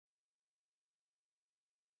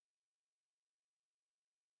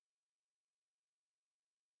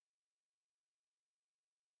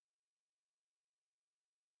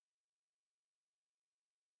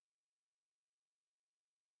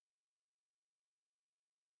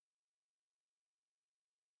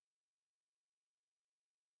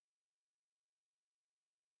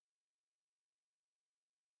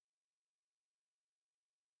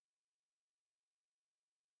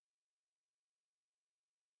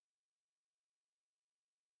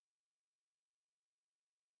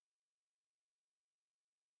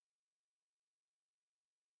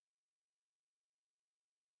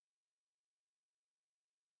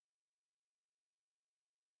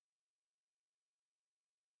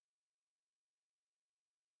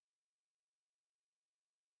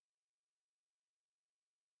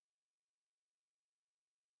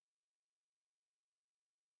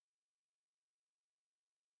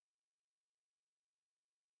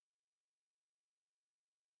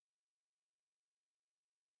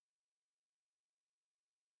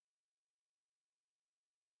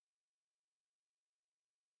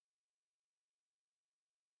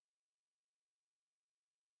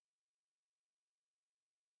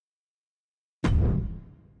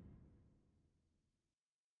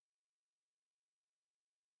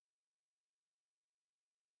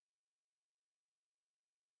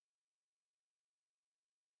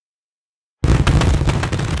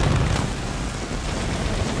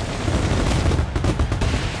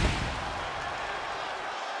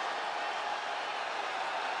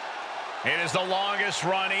It is the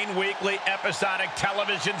longest-running weekly episodic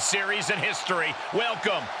television series in history.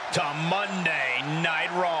 Welcome to Monday Night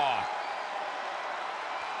Raw.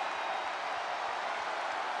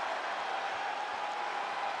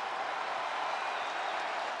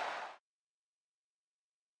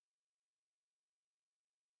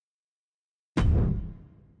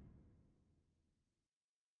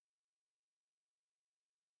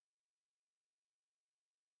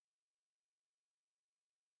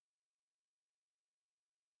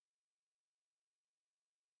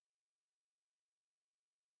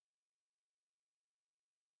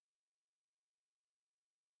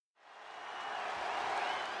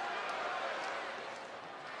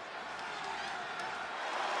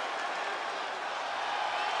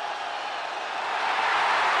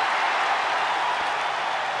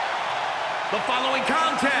 The following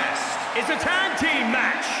contest is a tag team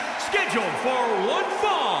match scheduled for one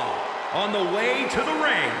fall on the way to the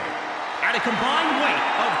ring. At a combined weight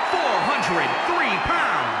of 403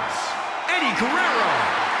 pounds, Eddie Guerrero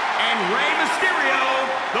and Rey Mysterio,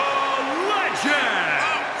 the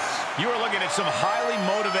Legends. You are looking at some highly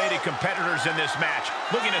motivated competitors in this match,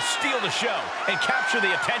 looking to steal the show and capture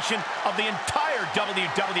the attention of the entire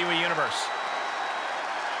WWE Universe.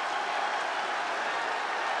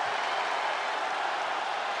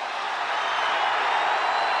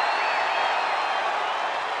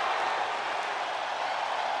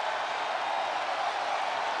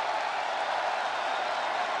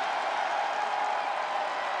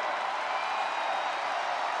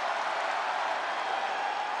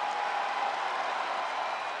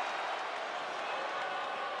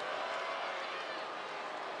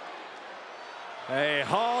 A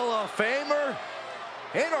Hall of Famer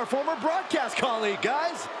and our former broadcast colleague,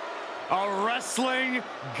 guys. A wrestling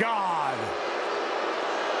god.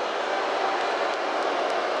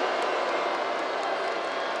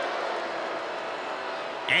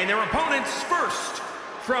 And their opponents first,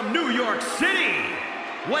 from New York City,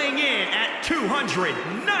 weighing in at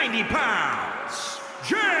 290 pounds,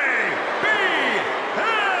 JBL!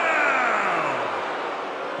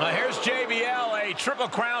 Here's JBL, a Triple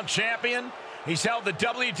Crown champion. He's held the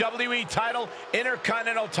WWE title,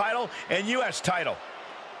 Intercontinental title, and U.S. title.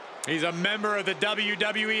 He's a member of the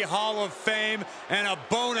WWE Hall of Fame and a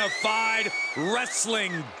bona fide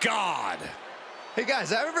wrestling god. Hey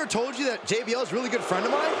guys, have I ever told you that JBL is a really good friend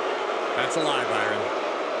of mine? That's a lie, Byron.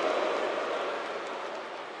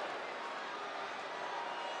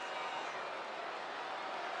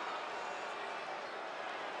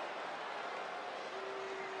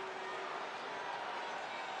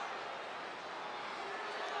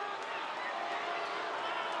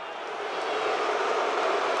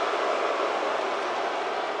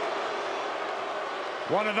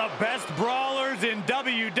 One of the best brawlers in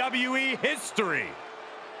WWE history.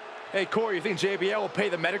 Hey Corey, you think JBL will pay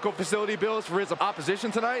the medical facility bills for his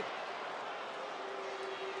opposition tonight?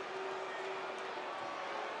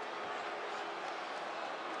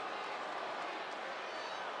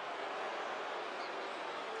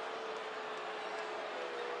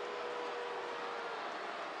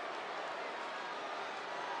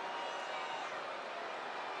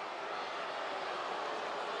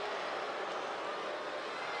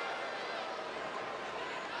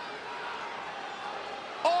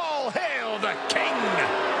 Hail the King!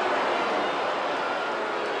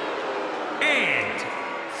 And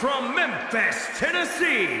from Memphis,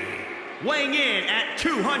 Tennessee, weighing in at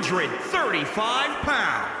 235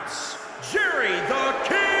 pounds, Jerry the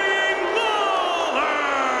King Lawler!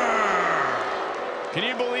 Can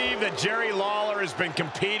you believe that Jerry Lawler has been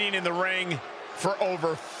competing in the ring for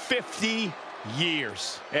over 50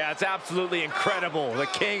 years? Yeah, it's absolutely incredible. The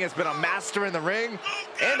King has been a master in the ring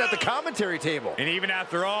and at the commentary table. And even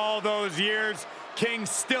after all those years, King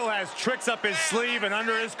still has tricks up his sleeve and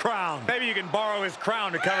under his crown. Maybe you can borrow his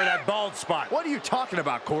crown to cover that bald spot. What are you talking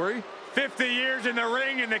about, Corey? 50 years in the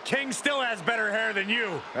ring and the King still has better hair than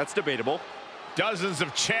you. That's debatable. Dozens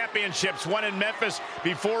of championships won in Memphis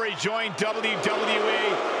before he joined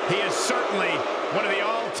WWE. He is certainly one of the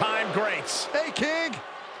all-time greats. Hey, King!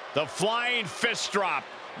 The flying fist drop.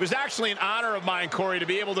 It was actually an honor of mine, Corey, to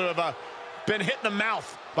be able to have been hit in the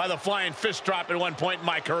mouth by the flying fist drop at one point in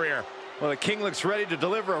my career. Well, the King looks ready to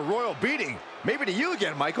deliver a royal beating. Maybe to you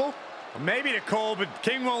again, Michael. Maybe to Cole, but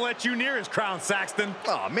King won't let you near his crown, Saxton.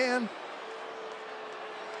 Aw, man.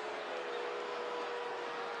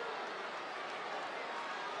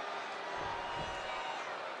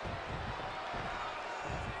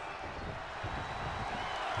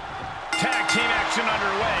 Tag team action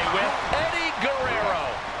underway with Eddie Guerrero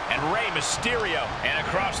and Rey Mysterio. And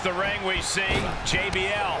across the ring we see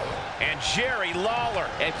JBL and Jerry Lawler.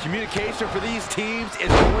 And communication for these teams is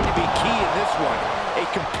going to be key in this one. A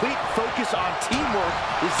complete focus on teamwork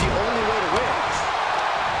is the only way to win.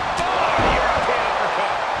 Oh, European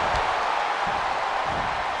uppercut.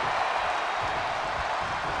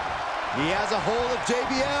 He has a hold of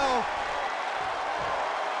JBL.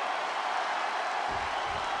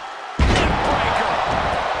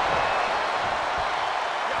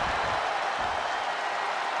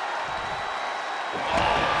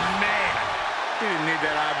 He didn't need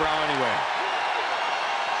that eyebrow anyway.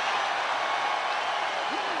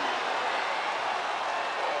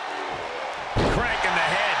 Crank in the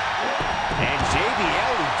head. And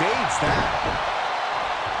JBL evades that.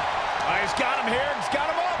 He's got him here. He's got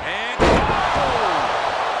him up. And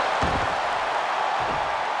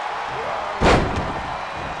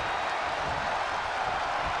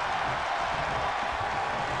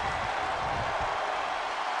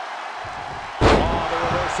The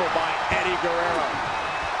reversal by Eddie Guerrero.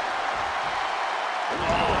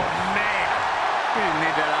 Oh, man. he didn't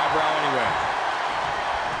need that eyebrow anyway.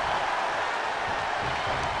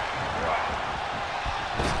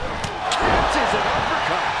 Catches an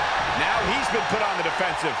uppercut. Now he's been put on the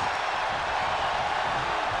defensive.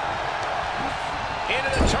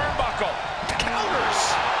 Into the turnbuckle. Counters.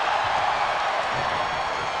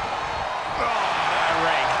 Oh, that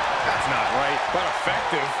rake. That's not right, but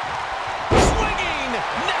effective. Swinging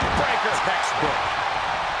neck breaker. Textbook.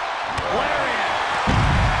 Lariat.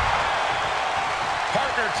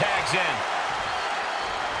 Partner tags in.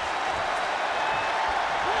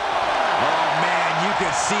 Oh, man, you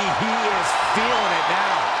can see he is feeling it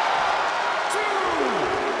now.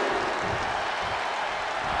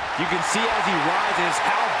 You can see as he rises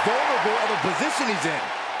how vulnerable of a position he's in.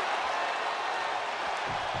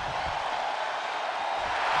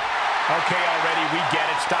 Okay, already, we get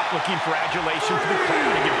it. Stop looking for adulation for the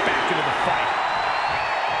crowd and get back into the fight.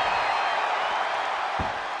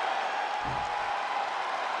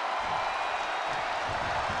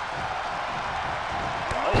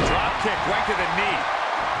 Oh, drop kick right to the knee.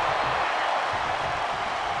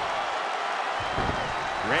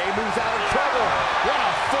 Ray moves out of trouble. What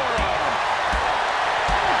a forearm.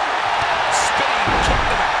 Spinning kick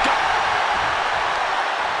to the gut.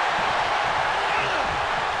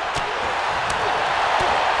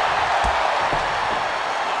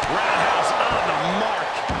 Roundhouse on the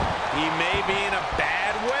mark. He may be in a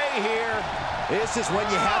bad way here. This is when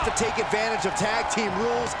you have to take advantage of tag team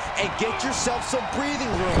rules and get yourself some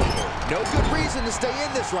breathing room. No good reason to stay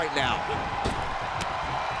in this right now.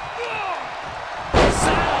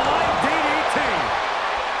 Satellite DDT.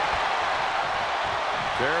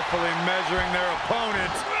 Carefully measuring their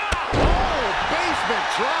opponent. Oh, basement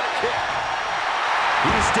drop kick.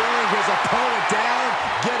 He's staring his opponent down,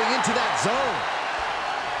 getting into that zone.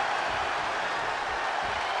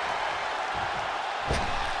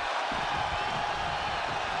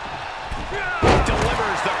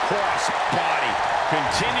 Delivers the cross body.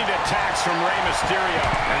 Continued attacks from Rey Mysterio.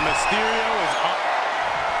 And Mysterio is up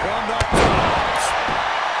from the top.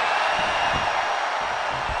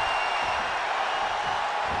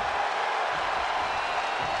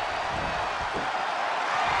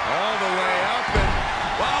 All the way up, and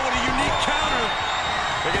wow, what a unique counter.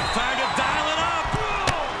 I think it's time to dial it up.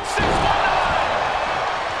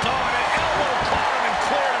 619. Oh, and an elbow caught him and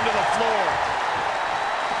cleared him to the floor.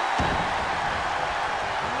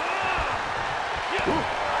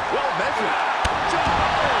 Well measured.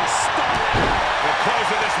 The close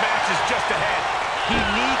of this match is just ahead. He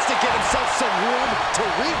needs to get himself some room to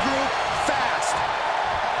regroup fast.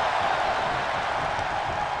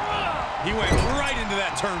 He went right into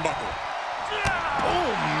that turnbuckle.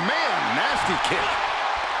 Oh, man, nasty kick.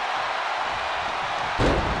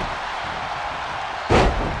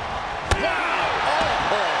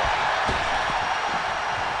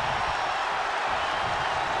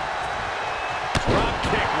 Drop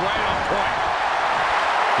kick right on point.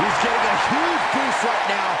 He's getting a huge boost right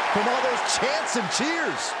now from all those chants and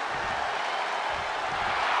cheers.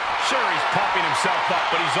 Sure, he's pumping himself up,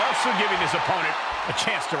 but he's also giving his opponent a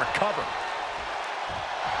chance to recover.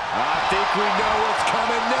 I think we know what's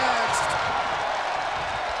coming next.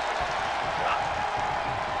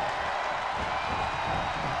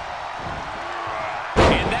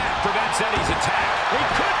 And that prevents Eddie's attack. He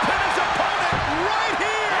could pin his opponent right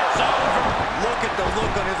here. It's over. Look at the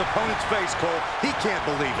look on his opponent's face, Cole. He can't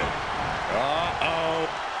believe it. Uh-oh.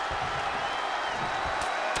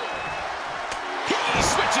 He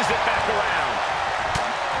switches it back around.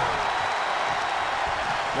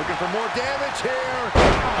 Looking for more damage here.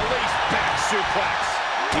 Release back suplex.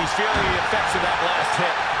 He's feeling the effects of that last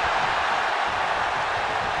hit.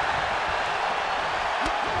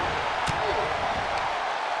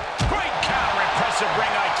 Great counter, impressive ring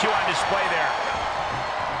IQ on display there.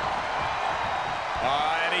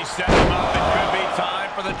 And he set him up. It could be time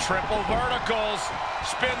for the triple verticals.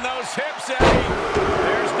 Spin those hips, Eddie.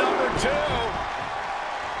 There's number 2.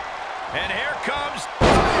 And here comes...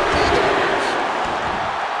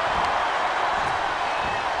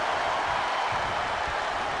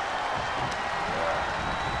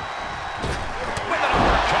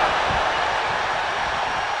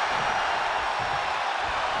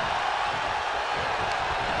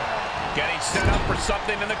 Getting set up for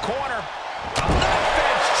something in the corner. A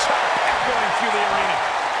knife-edge chop echoing through the arena.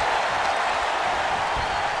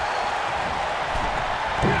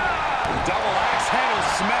 Double axe handle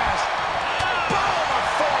smash. Boom! A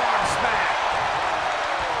forearm smack.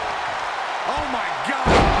 Oh my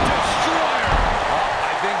God! Destroyer!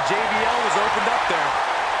 Oh, I think JBL was opened up there.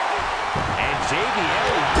 And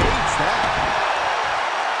JBL evades that.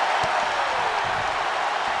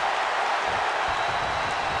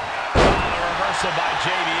 By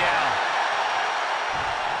JBL.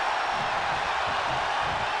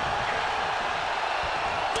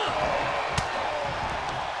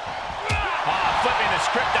 Flipping the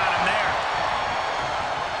script on him there.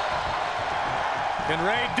 Can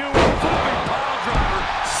Ray do it? Flipping pile driver.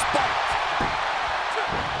 Spiked.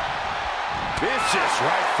 Vicious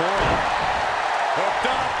right forward. Hooked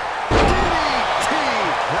up. DDT.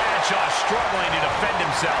 Bradshaw struggling to defend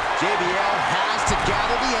himself. JBL has to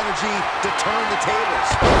gather the energy to turn the tables.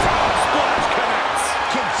 Splash connects.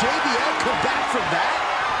 Can JBL come back from that?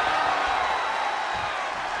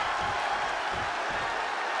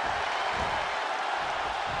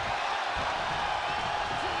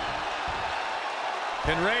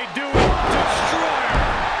 Can Ray do it? Destroyer.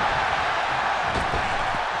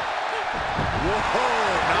 Whoa,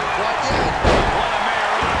 not quite yet. What a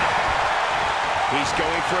man. He's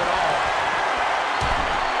going for it all.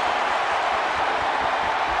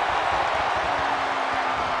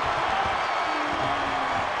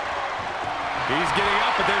 He's getting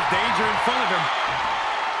up, but there's danger in front of him.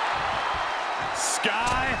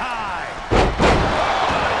 Sky high.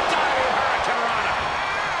 Diving hurricanrana.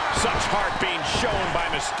 Such heart being shown by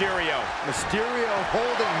Mysterio. Mysterio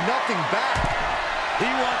holding nothing back. He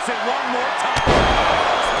wants it one more time.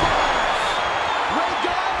 Ray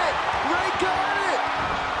got it! Ray got it!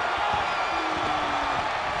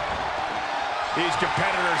 These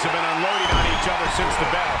competitors have been unloading on each other since the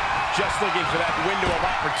bell. Just looking for that window of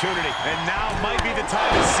opportunity. And now might be the time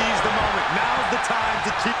to seize the moment. Now's the time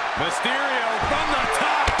to keep... Mysterio from the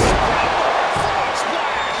top.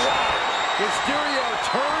 Splash! Mysterio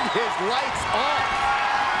turned his lights off.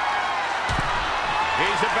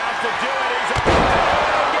 He's about to do it. He's about to do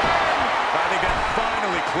it again. I think that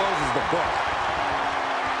finally closes the book.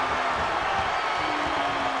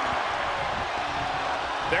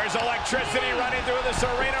 There's electricity running through this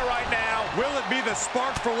arena right now. Will it be the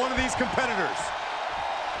spark for one of these competitors?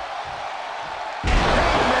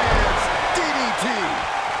 Hangman's DDT.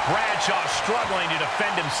 Bradshaw struggling to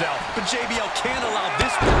defend himself. But JBL can't allow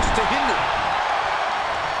this burst to hinder.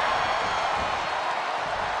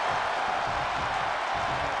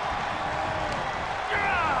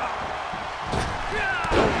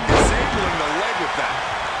 Disabling the leg with that.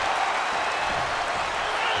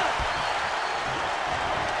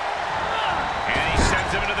 And he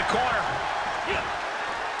sends him into the corner.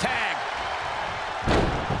 Tag.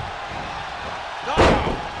 Oh!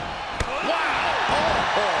 Wow!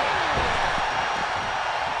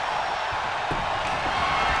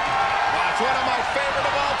 That's one of my favorite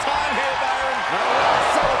of all time here, Byron.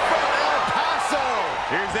 So from El Paso.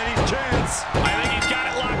 Here's Eddie's chance. I think he's got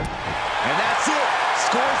it locked. And that's it.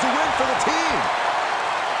 Scores the win for the team.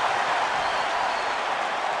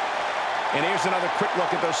 And here's another quick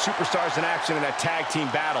look at those superstars in action in that tag team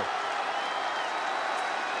battle.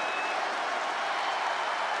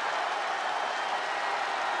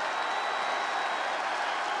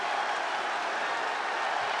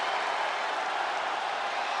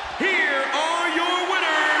 Here are your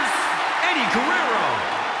winners, Eddie Guerrero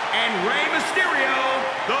and Rey Mysterio,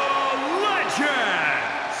 the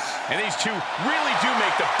Legends. And these two really do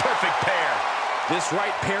make the perfect pair. This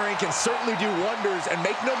right pairing can certainly do wonders, and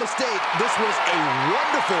make no mistake, this was a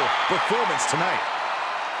wonderful performance tonight.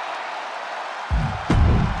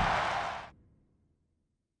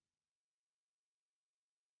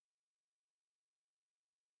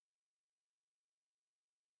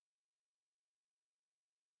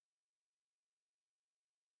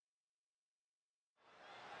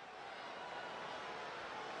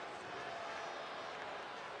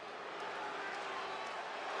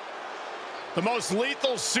 The most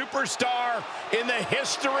lethal superstar in the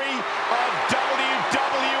history of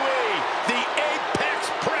WWE, the Apex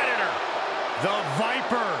Predator. The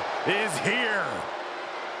Viper is here.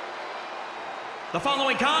 The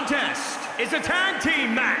following contest is a tag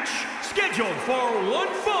team match scheduled for one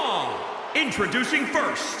fall. Introducing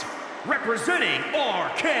first, representing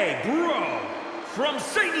RK Bro, from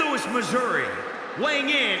St. Louis, Missouri, weighing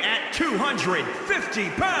in at 250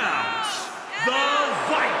 pounds, the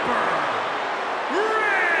Viper,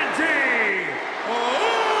 Randy Orton!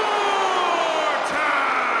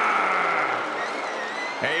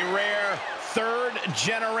 A rare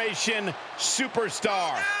third-generation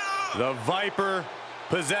superstar. The Viper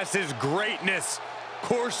possesses greatness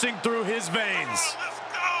coursing through his veins.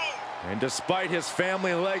 And despite his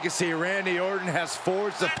family legacy, Randy Orton has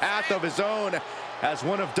forged a path of his own as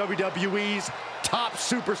one of WWE's top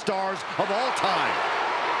superstars of all time.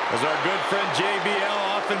 As our good friend JBL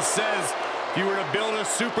often says, if you were to build a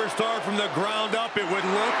superstar from the ground up, it would look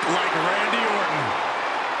like Randy Orton.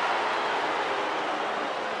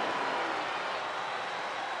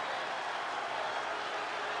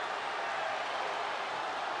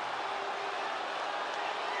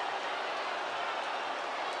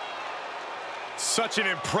 Such an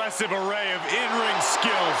impressive array of in-ring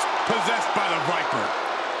skills possessed by the Viper.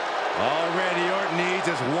 All Randy Orton needs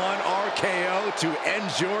is one RKO to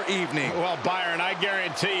end your evening. Well, Byron, I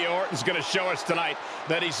guarantee you Orton's going to show us tonight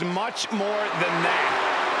that he's much more than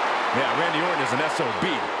that. Yeah, Randy Orton is an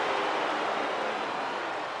SOB.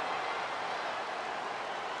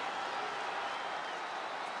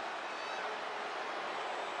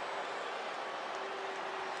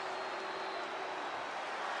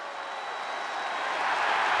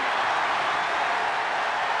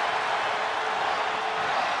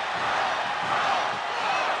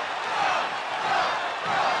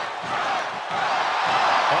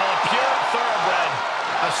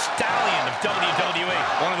 Stallion of WWE.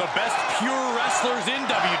 One of the best pure wrestlers in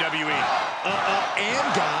WWE. And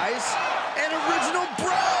guys, an original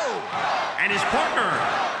bro. And his partner,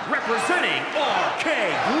 representing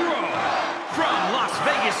RK Bro, from Las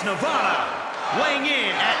Vegas, Nevada, weighing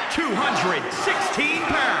in at 216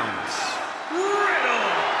 pounds,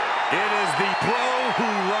 Riddle. It is the bro who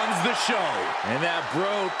runs the show. And that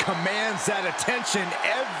bro commands that attention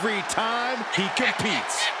every time he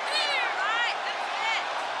competes.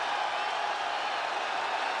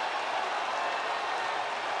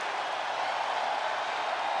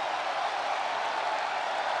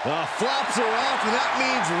 The flops are off, and that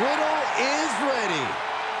means Riddle is ready.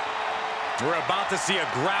 We're about to see a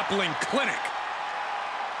grappling clinic.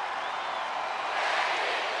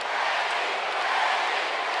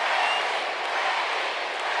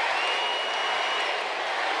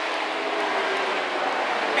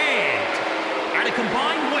 And at a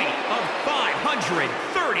combined weight of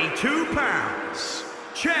 532 pounds,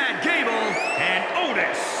 Chad Gable and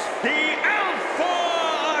Otis, the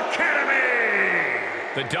Alpha Academy.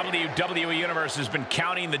 The WWE Universe has been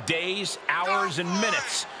counting the days, hours, and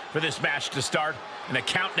minutes for this match to start, and the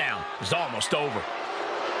countdown is almost over.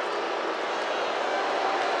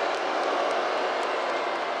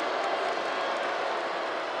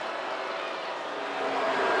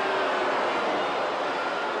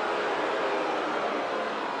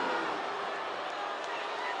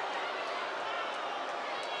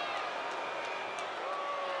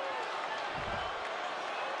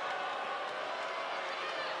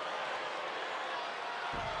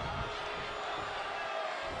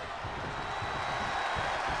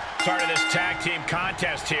 Start of this tag team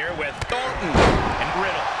contest here with Orton and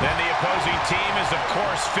Riddle. Then the opposing team is, of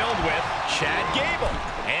course, filled with Chad Gable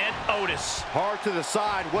and Otis. Hard to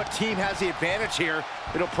decide what team has the advantage here.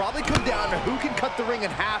 It'll probably come down to who can cut the ring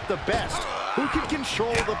in half the best, who can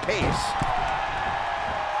control the pace.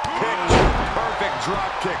 Picture perfect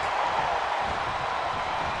drop kick.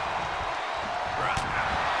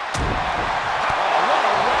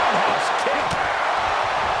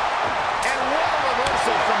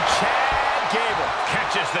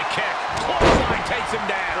 Catches the kick. Clothesline takes him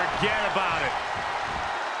down. Forget about it.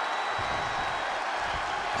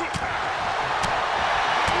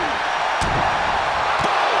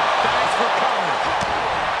 Thanks for coming.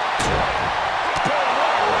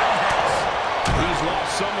 He's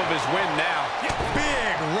lost some of his wind now.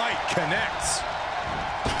 Big right connects.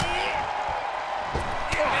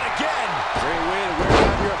 And again. Great way to wear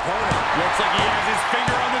down your opponent. Looks like he has his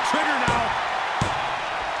finger on the trigger now.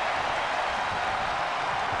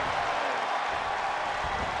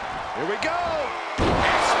 Here we go.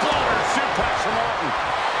 Exploder suplex from Orton.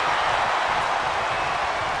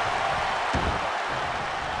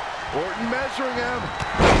 Orton measuring him.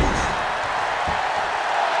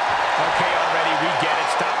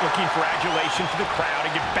 stop looking for adulation from the crowd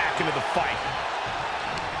and get back into the fight.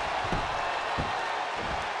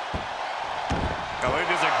 Oh, it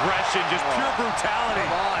is aggression, just pure brutality.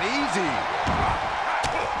 Come on, easy.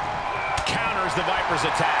 Counters the Viper's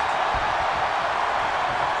attack.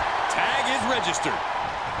 Tag is registered.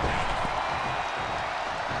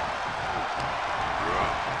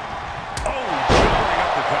 Oh, jarring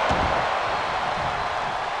uppercut.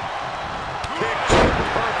 Picture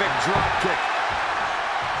perfect drop kick.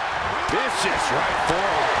 Vicious right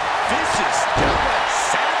forward. Vicious, downright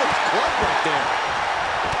savage club right there.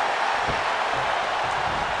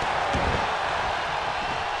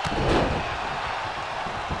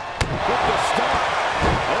 With the start.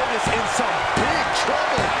 Otis in some big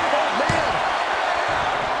trouble. Oh, man.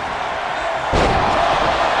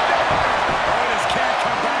 Otis can't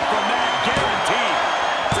come back from that. Guaranteed.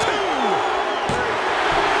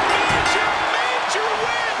 Major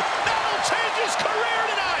win! That'll change his career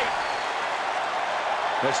tonight!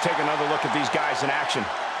 Let's take another look at these guys in action.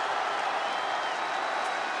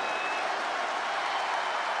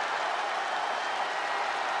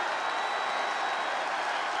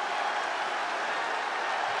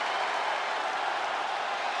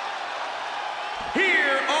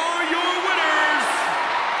 Here are your winners,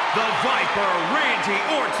 the Viper, Randy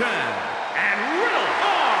Orton, and Riddle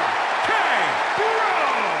R.K. Bro.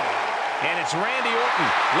 And it's Randy Orton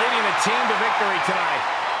leading the team to victory tonight.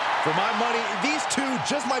 For my money, these two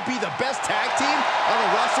just might be the best tag team on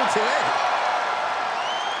the roster today.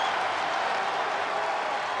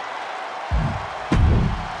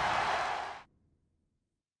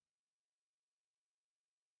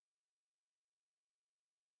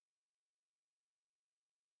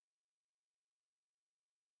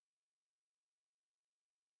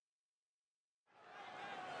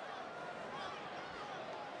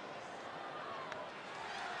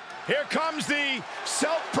 Here comes the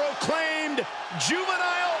self-proclaimed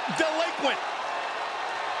juvenile delinquent.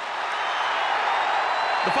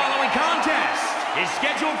 The following contest is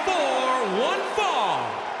scheduled for one fall.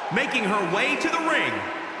 Making her way to the ring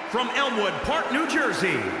from Elmwood Park, New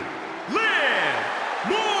Jersey, Liv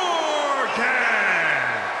Morgan.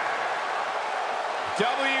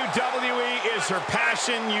 WWE is her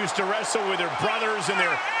passion, used to wrestle with her brothers in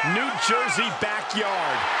their New Jersey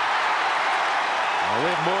backyard.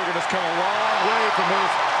 Liv Morgan has come a long way from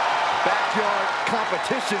those backyard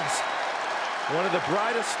competitions. One of the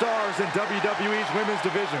brightest stars in WWE's women's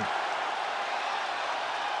division.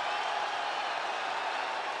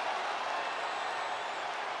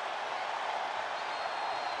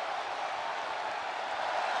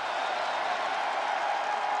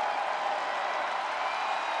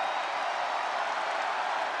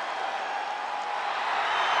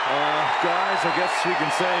 Guys, I guess we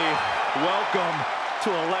can say welcome to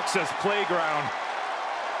Alexa's playground.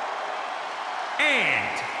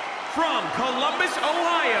 And from Columbus,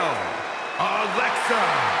 Ohio, Alexa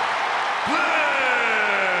Bliss.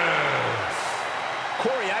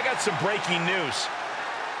 Corey, I got some breaking news.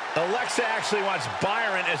 Alexa actually wants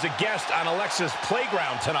Byron as a guest on Alexa's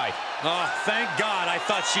playground tonight. Oh, thank God. I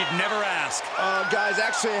thought she'd never ask. Guys,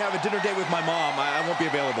 actually, I have a dinner date with my mom. I won't be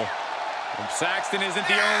available. And Saxton isn't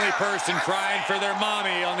the only person crying for their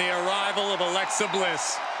mommy on the arrival of Alexa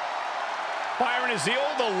Bliss. Byron, is the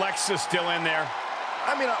old Alexa still in there?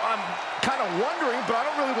 I mean, I'm kind of wondering, but I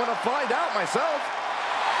don't really want to find out myself.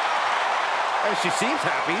 And she seems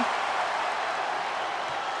happy.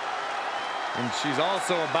 And she's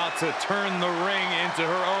also about to turn the ring into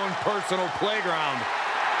her own personal playground.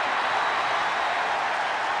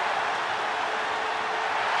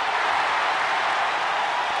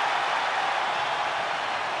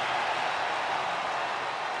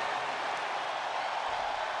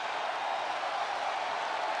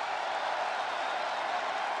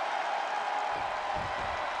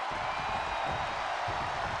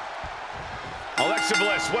 Alexa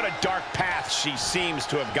Bliss, what a dark path she seems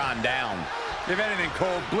to have gone down. If anything,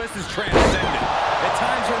 Cole, Bliss is transcendent. At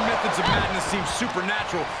times, her methods of madness seem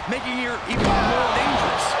supernatural, making her even more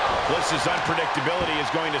dangerous. Bliss's unpredictability is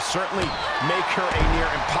going to certainly make her a near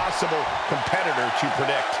impossible competitor to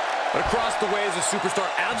predict. But across the way is a superstar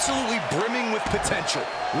absolutely brimming with potential,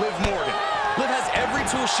 Liv Morgan. Liv has every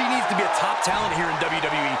tool she needs to be a top talent here in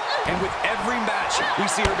WWE, and with every match, we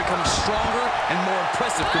see her becoming stronger and more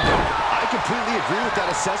impressive competitor. I completely agree with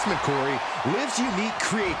that assessment, Corey. Liv's unique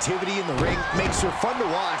creativity in the ring makes her fun to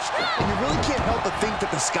watch, and you really can't help but think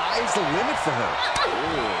that the sky is the limit for her.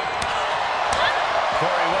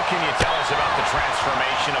 Corey, what can you tell us about the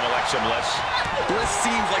transformation of Alexa Bliss? Bliss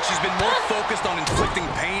seems like she's been more focused on inflicting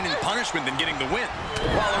pain and punishment than getting the win.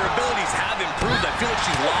 While her abilities have improved, I feel like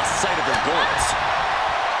she's lost sight of her goals.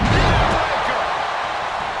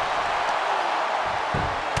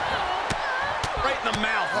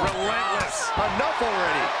 relentless. Enough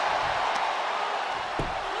already.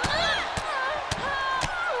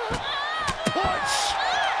 Punch.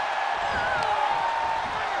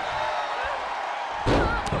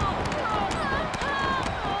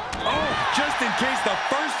 Oh, just in case the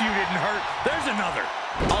first few didn't hurt, there's another.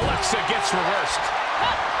 Alexa gets reversed.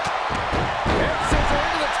 And scissor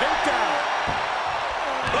into the takedown.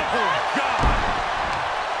 Oh, God.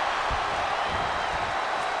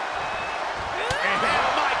 And, oh,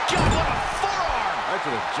 my God, what a forearm. Right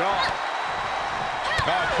to the jaw.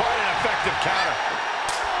 Oh, quite an effective counter.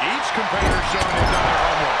 Each competitor showing they've done their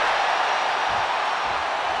homework.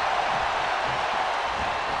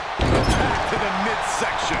 Attack to the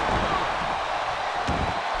midsection.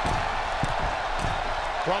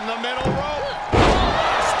 From the middle rope.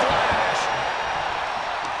 Splash.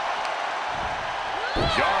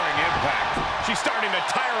 Jarring impact. She's starting to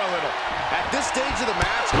tire a little. At this stage of the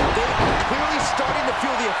match, they are clearly starting to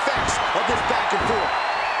feel the effects of this back and forth.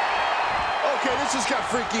 Okay, this just got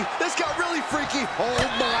freaky. This got really freaky. Oh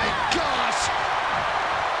my gosh.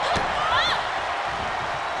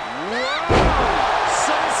 Whoa!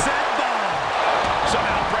 Sunset bomb.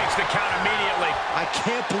 Somehow breaks the count immediately. I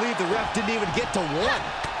can't believe the ref didn't even get to one.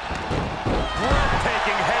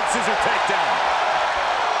 Breathtaking head scissor takedown.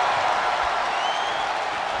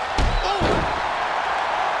 Oh!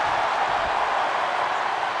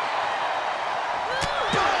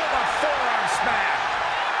 A forearm smash.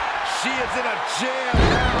 She is in a jam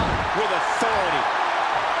now. With authority.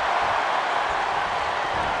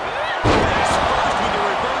 Face first with the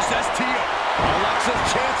reverse STO. Alexa's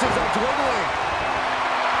chances are dwindling.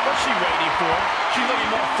 What's she waiting for? She's looking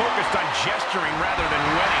more focused on gesturing rather than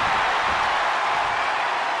winning.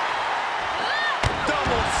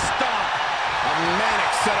 Double stop. A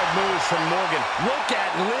manic set of moves from Morgan. Look at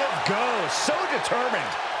Liv go. So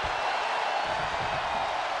determined.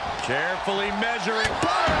 Carefully measuring.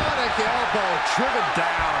 Bionic elbow driven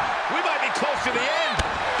down. We might be close to the end.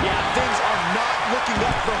 Yeah, things are not looking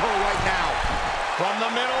up for her right now. From the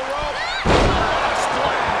middle rope. A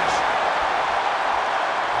splash.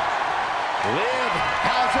 Liv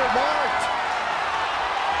has her marked.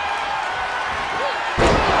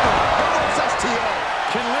 Reverse STO.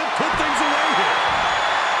 Can Liv put things away here?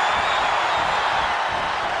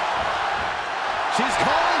 She's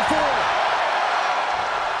calling for it.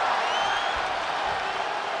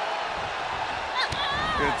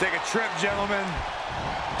 Gonna take a trip, gentlemen.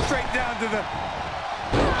 Straight down to the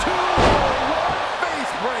 2-1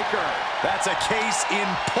 face breaker. That's a case in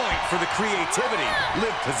point for the creativity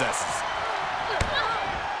Liv possesses.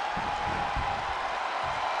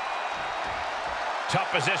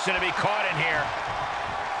 Tough position to be caught in here.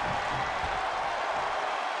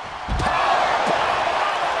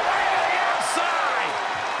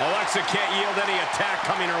 Alexa can't yield any attack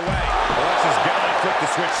coming her way. Alexa's got to flip the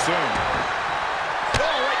switch soon.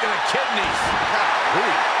 Oh, right to the kidneys.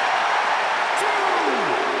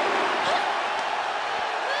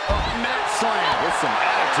 Mat slam with some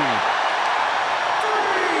attitude.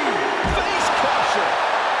 Face crusher.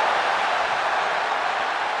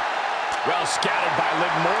 Well scouted by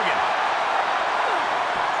Liv Morgan.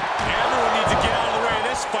 Everyone needs to get out of the way of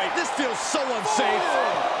this fight. This feels so unsafe.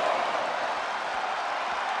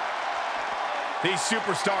 These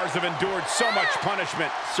superstars have endured so much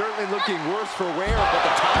punishment. Certainly looking worse for wear, but the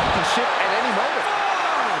tide can shift at any moment.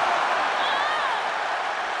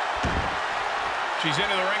 She's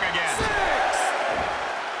into the ring again. 6.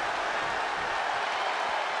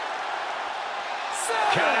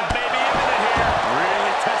 Count out may be imminent here.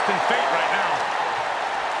 Really testing fate right now.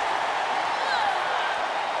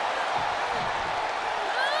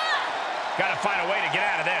 Got to find a way to get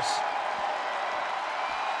out of this.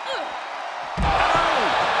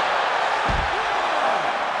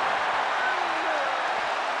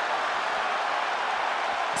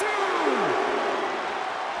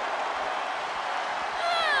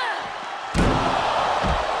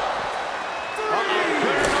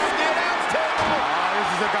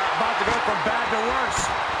 About to go from bad to worse.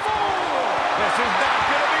 This is not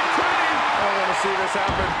going to be pretty. I want to see this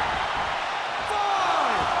happen.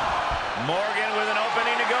 5. Morgan with an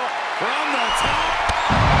opening to go. From the top.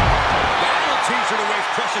 That'll teach her to waste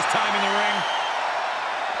precious time in the ring.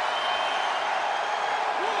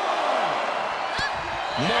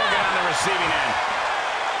 1. Morgan on the receiving end.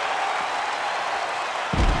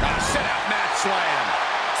 Set out mat slam.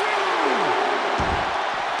 2.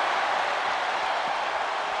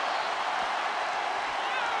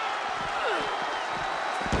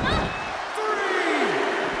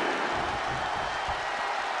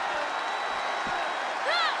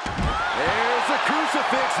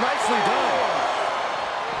 Crucifix, nicely done.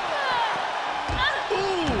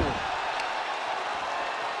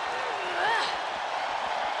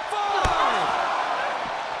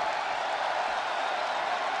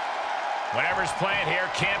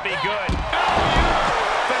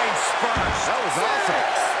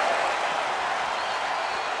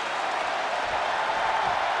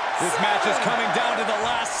 This match is coming down to the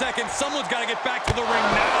last second. Someone's got to get back to the ring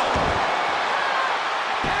now.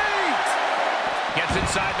 8. Gets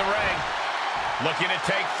inside the ring. Looking to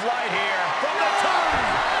take flight here. From the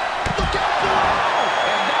top. Look out below!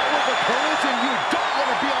 And that was a collision you don't want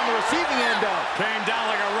to be on the receiving end of. Came down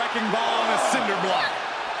like a wrecking ball on a cinder block.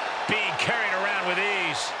 Being carried around with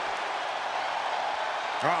ease.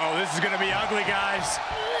 Uh-oh, this is going to be ugly, guys.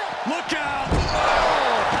 Look out!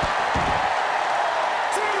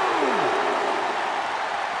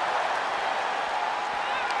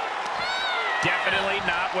 Definitely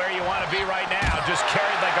not where you want to be right now. Just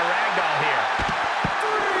carried like a ragdoll here.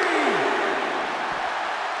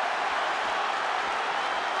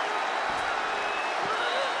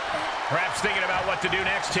 3. Perhaps thinking about what to do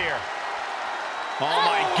next here. Oh,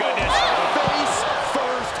 my goodness. Face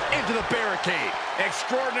first into the barricade.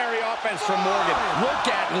 Extraordinary offense from Morgan. Look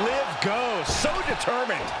at Liv go. So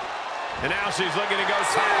determined. And now she's looking to go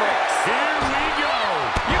top rope. Here we go.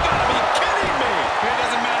 You gotta be kidding me. It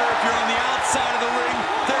doesn't matter if you're on the outside of the ring.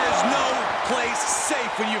 There is no place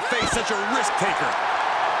safe when you face such a risk taker.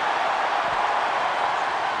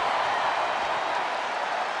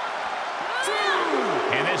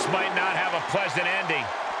 And this might not have a pleasant ending.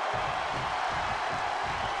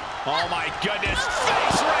 Oh, my goodness.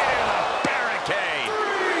 Face right in the barricade.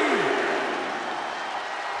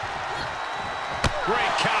 3.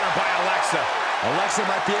 Great counter by Alexa. Alexa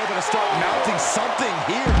might be able to start mounting something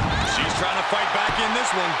here. She's trying to fight back in this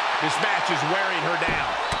one. This match is wearing her down.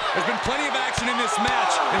 There's been plenty of action in this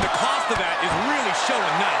match, and the cost of that is really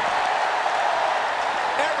showing now.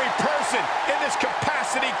 Every person in this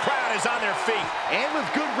capacity crowd is on their feet. And with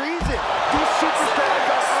good reason. These superstars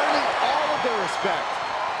are earning all of their respect.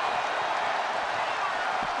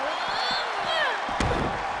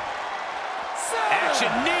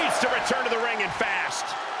 Action needs to return to the ring and fast.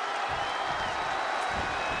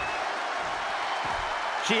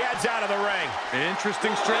 She heads out of the ring.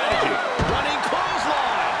 Interesting strategy. Running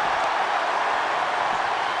clothesline.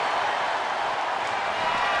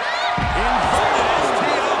 Inverted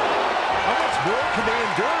STO. How much more can they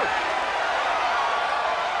endure?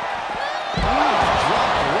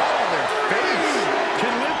 Dropped right on their face.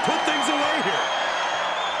 Can Liv put things away here?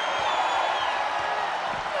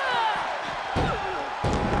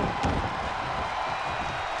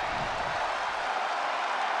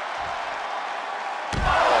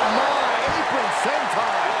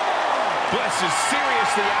 Bliss is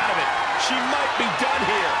seriously out of it. She might be done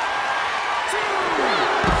here.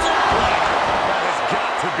 That has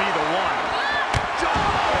got to be the one.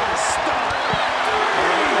 Stop. A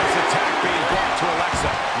relentless attack being brought to Alexa.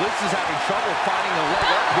 Bliss is having trouble finding a leg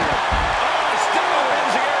up here. Oh, still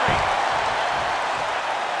Enziguri.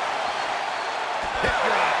 Hip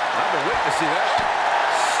drop. I've been witnessing that.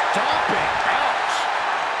 Stomping. Ouch.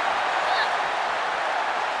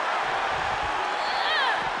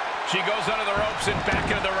 She goes under the ropes and back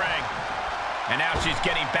into the ring. And now she's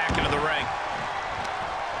getting back into the ring.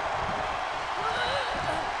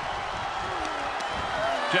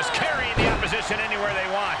 Just carrying the opposition anywhere they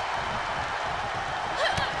want.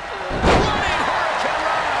 Running Hurricane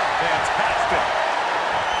Rana. Fantastic.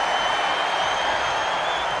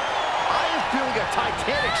 I am feeling a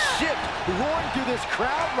titanic shift roaring through this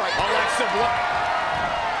crowd right now. Alexa Bliss.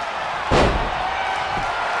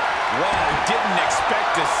 Wow, didn't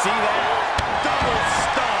expect to see that. Double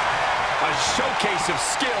stomp. A showcase of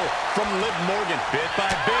skill from Liv Morgan. Bit by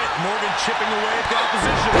bit, Morgan chipping away at the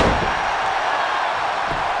opposition.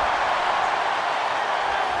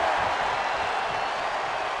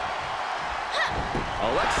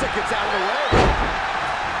 Alexa gets out of the way.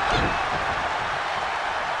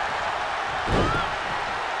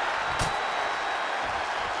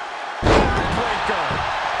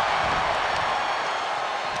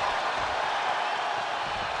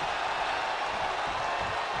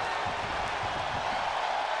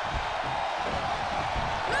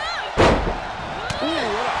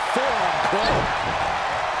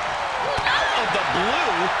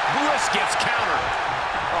 Bliss gets countered.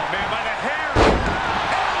 Oh, man, by the hair.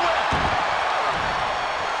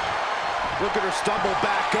 Look at her stumble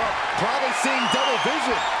back up. Probably seeing double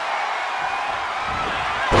vision.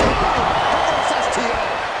 STO.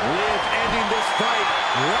 Liv ending this fight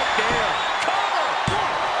right there. Cover.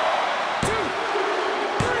 1, 2,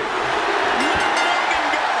 3. Liv Morgan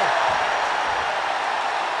got her.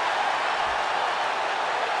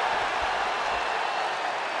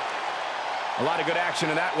 A lot of good action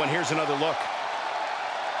in that one. Here's another look.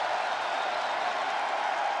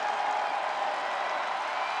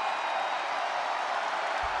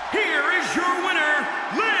 Here is your winner,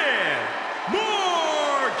 Liv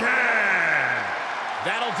Morgan.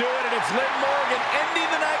 That'll do it. It's Liv Morgan ending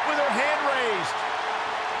the night with her hand raised.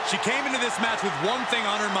 She came into this match with one thing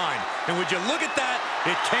on her mind, and would you look at that,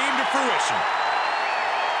 it came to fruition.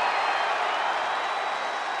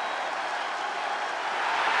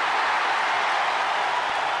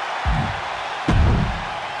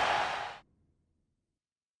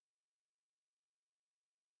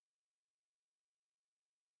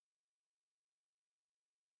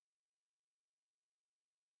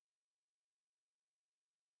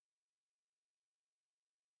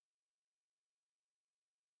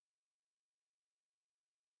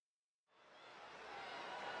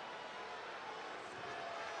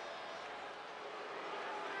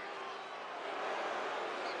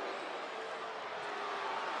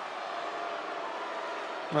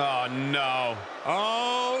 Oh, no.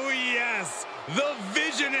 Oh, yes. The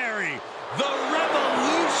visionary, the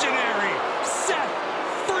revolutionary, Seth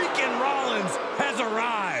freaking Rollins has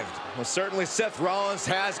arrived. Well, certainly Seth Rollins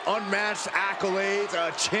has unmatched accolades,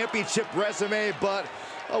 a championship resume, but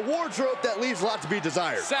a wardrobe that leaves a lot to be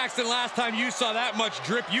desired. Saxton, last time you saw that much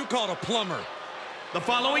drip, you called a plumber. The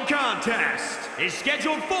following contest is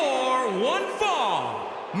scheduled for one fall.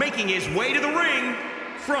 Making his way to the ring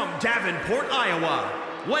from Davenport, Iowa.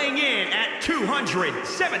 Weighing in at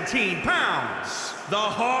 217 pounds, the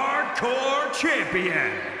Hardcore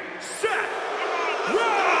Champion, Seth Rollins!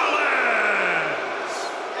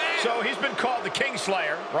 So he's been called the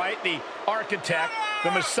Kingslayer, right? The Architect,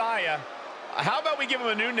 the Messiah. How about we give him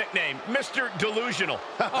a new nickname, Mr. Delusional?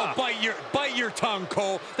 Oh, bite your tongue,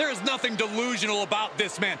 Cole. There is nothing delusional about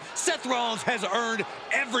this man. Seth Rollins has earned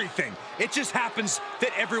everything. It just happens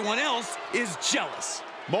that everyone else is jealous.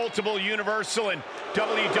 Multiple Universal and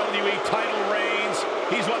WWE title reigns.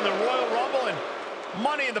 He's won the Royal Rumble and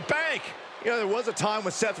Money in the Bank. You know, there was a time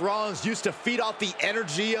when Seth Rollins used to feed off the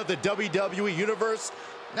energy of the WWE Universe.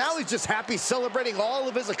 Now he's just happy celebrating all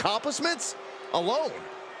of his accomplishments alone.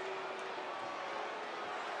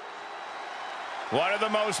 One of the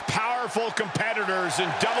most powerful competitors in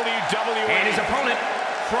WWE. And his opponent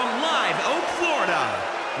from Live Oak, Florida,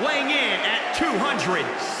 weighing in at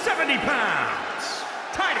 270 pounds,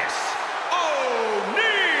 Titus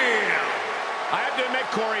O'Neil. I have to admit,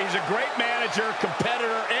 Corey, he's a great manager,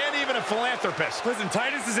 competitor, and even a philanthropist. Listen,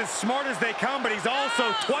 Titus is as smart as they come, but he's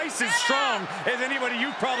also twice as strong as anybody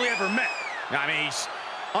you've probably ever met. I mean, he's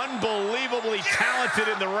unbelievably talented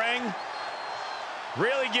in the ring.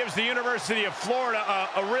 Really gives the University of Florida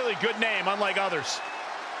a really good name, unlike others.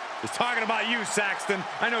 He's talking about you, Saxton.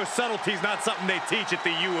 I know subtlety's not something they teach at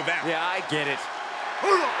the U of M. Yeah, I get it.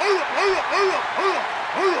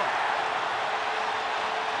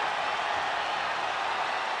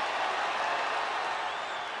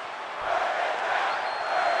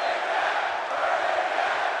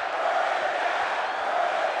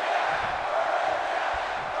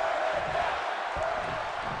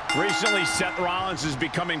 Recently, Seth Rollins has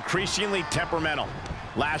become increasingly temperamental,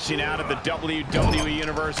 lashing out at the WWE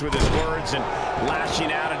Universe with his words and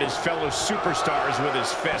lashing out at his fellow superstars with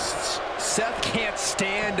his fists. Seth can't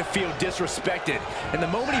stand to feel disrespected, and the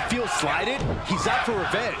moment he feels slighted, he's out for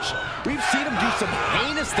revenge. We've seen him do some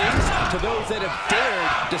heinous things to those that have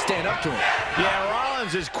dared to stand up to him. Yeah,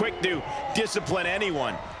 Rollins is quick to discipline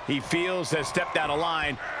anyone he feels has stepped out of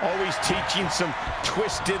line, always teaching some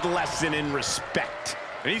twisted lesson in respect.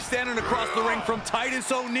 And he's standing across the ring from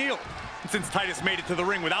Titus O'Neil. Since Titus made it to the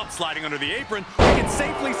ring without sliding under the apron, we can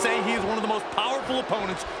safely say he is one of the most powerful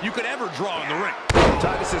opponents you could ever draw in the ring.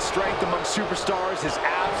 Titus's strength among superstars is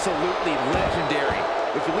absolutely legendary.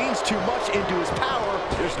 If he leans too much into his power,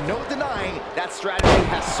 there's no denying that strategy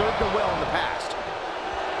has served him well in the past.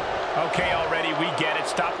 Okay, already, we get it.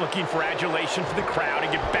 Stop looking for adulation from the crowd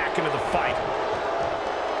and get back into the fight.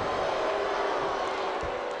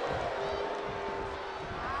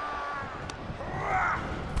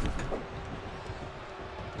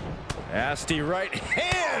 Nasty right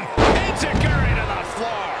hand. It's a Curry to the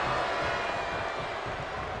floor.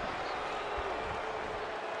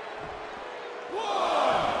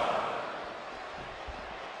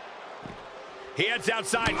 He heads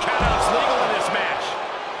outside. Countouts legal in this match.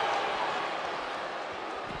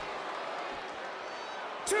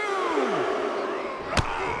 2.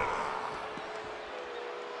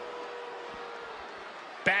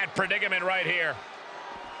 Bad predicament right here.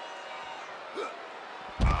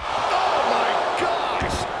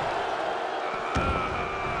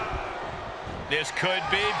 This could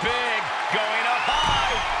be big. Going up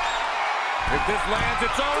high. If this lands,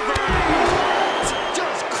 it's over.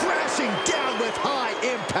 Just crashing down with high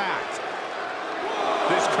impact.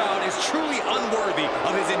 This crowd is truly unworthy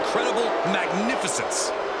of his incredible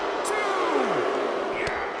magnificence.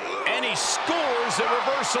 2. And he scores a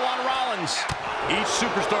reversal. reversal on Rollins. Each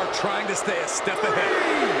superstar trying to stay a step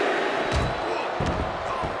ahead.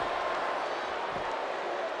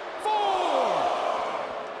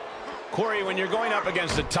 Corey, when you're going up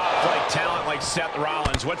against a top-flight talent like Seth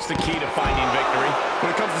Rollins, what's the key to finding victory?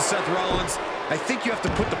 When it comes to Seth Rollins, I think you have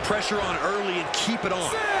to put the pressure on early and keep it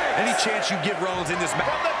on. Any chance you give Rollins in this match.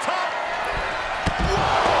 From the top. Whoa,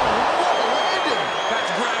 what a landing.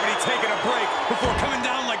 That's gravity taking a break before coming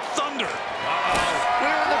down like thunder.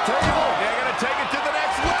 Clear the table. They're going to take it to the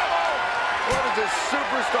next level. What is this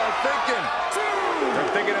superstar thinking?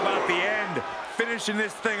 They're thinking about the end, finishing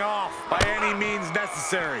this thing off by any means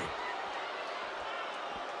necessary.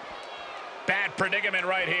 Bad predicament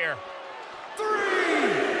right here. 3.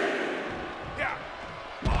 Yeah.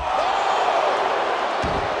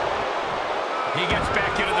 He gets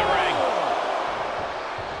back into the ring.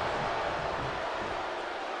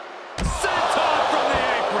 Senton from the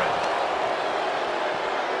apron.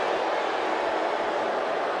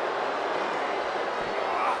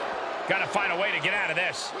 Got to find a way to get out of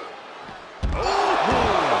this.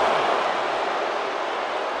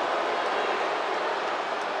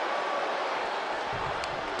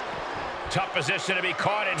 Tough position to be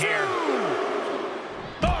caught in here.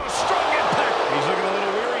 Oh, strong impact. He's looking a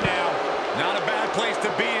little weary now. Not a bad place to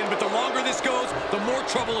be in, but the longer this goes, the more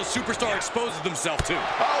trouble a superstar exposes themselves to.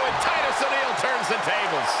 Oh, and Titus O'Neil turns the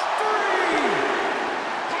tables.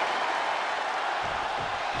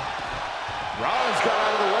 3. Rollins got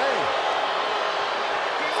out of the way.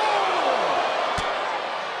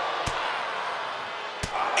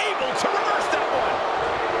 4. Able to reverse that one.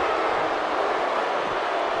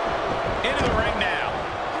 Into the ring now.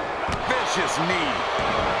 Vicious knee.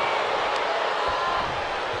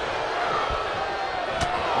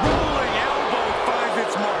 Rolling elbow finds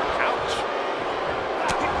its mark. Ouch.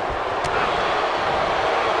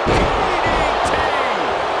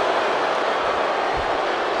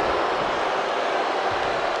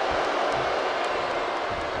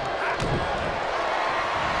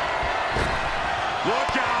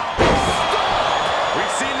 Look out!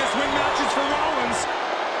 We've seen this win matches for Rollins.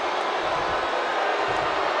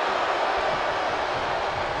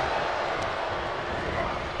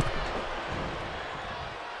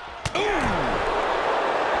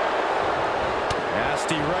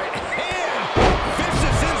 Nasty right hand.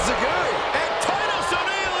 Vicious enziguri. And Titus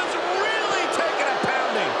O'Neil is really taking a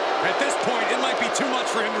pounding. At this point, it might be too much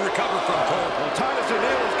for him to recover from, Cole. Well, Titus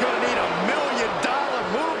O'Neil is going to need $1 million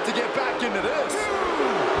move to get back into this.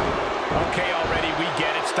 Okay, already, we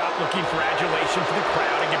get it. Stop looking for adulation from the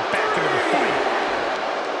crowd and get back into the fight.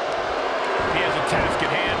 He has a task at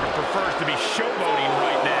hand, but prefers to be showboating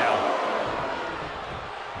right now.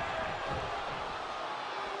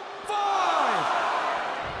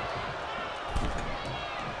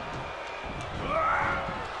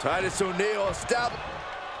 5. Titus O'Neil established.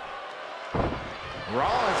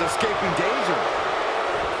 Rollins escaping danger.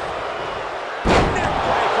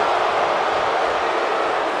 Neckbreaker.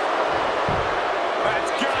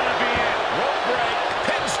 That's gotta be it. Rope break.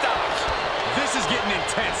 Pin stops. This is getting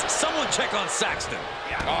intense. Someone check on Saxton.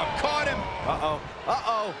 Oh, caught him. Uh-oh.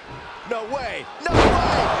 Uh-oh. No way. No way.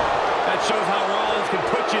 That shows how Rollins can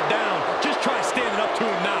put you down. Just try standing up to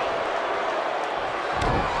him now.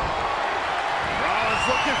 Rollins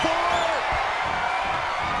looking for it.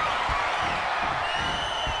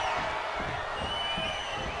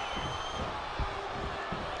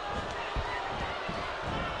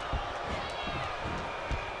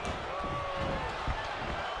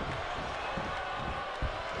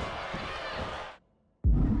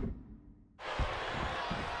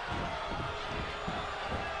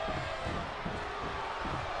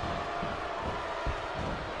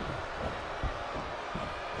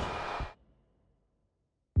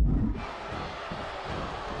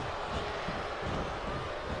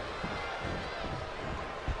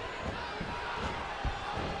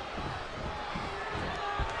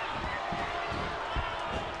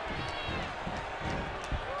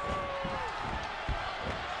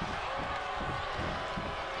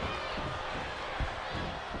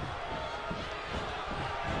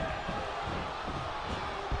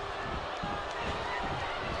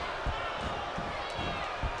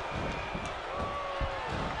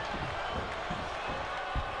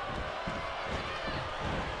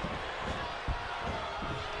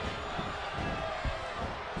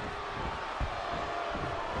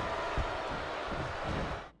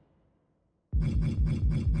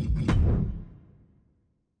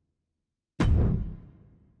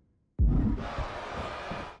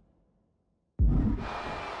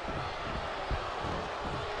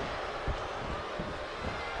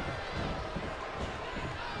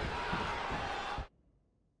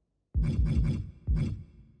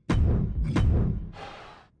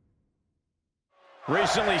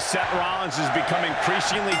 Recently, Seth Rollins has become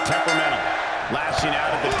increasingly temperamental, lashing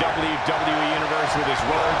out at the WWE Universe with his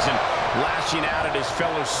words and lashing out at his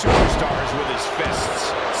fellow superstars with his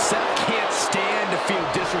fists. Seth can't stand to feel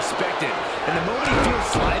disrespected, and the moment he feels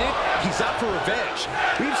slighted, he's out for revenge.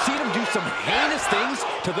 We've seen him do some heinous things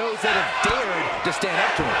to those that have dared to stand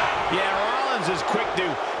up to him. Yeah, Rollins is quick to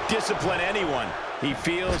discipline anyone he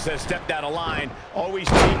feels has stepped out of line, always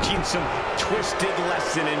teaching some twisted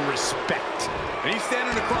lesson in respect. And he's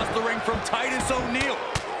standing across the ring from Titus O'Neil.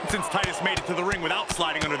 Since Titus made it to the ring without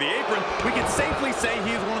sliding under the apron, we can safely say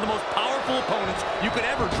he is one of the most powerful opponents you could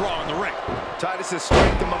ever draw in the ring. Titus's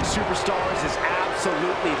strength among superstars is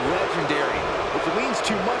absolutely legendary. If he leans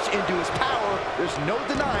too much into his power, there's no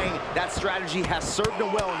denying that strategy has served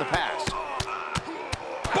him well in the past.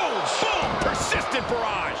 Boom! Boom! Persistent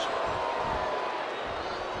barrage!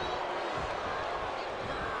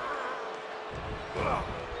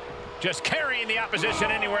 Just carrying the opposition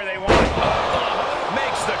anywhere they want.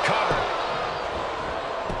 Makes the cover.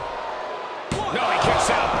 No, he kicks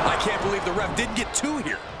out. I can't believe the ref didn't get two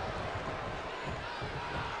here.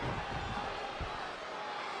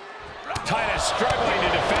 Titus struggling to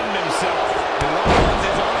defend himself. Rollins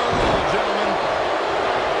is on a roll, gentlemen.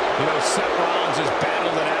 You know, Seth Rollins has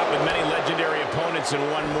battled it out with many legendary opponents and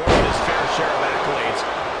won more than his fair share of accolades.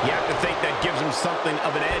 You have to think that gives him something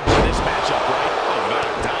of an edge in this matchup, right? Oh, without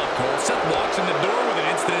a doubt, Cole. Seth walks in the door with an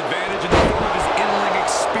instant advantage in the form of his in-ring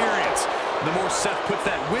experience. The more Seth puts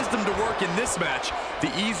that wisdom to work in this match, the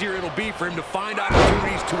easier it'll be for him to find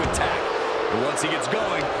opportunities to attack. But once he gets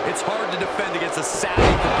going, it's hard to defend against a savvy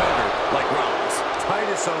competitor like Rollins.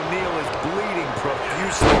 Titus O'Neil is bleeding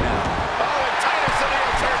profusely now. Oh, and Titus O'Neil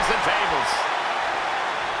turns the tables.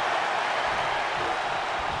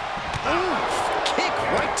 Ooh, kick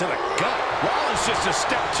right to the gut. Rollins just a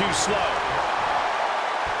step too slow.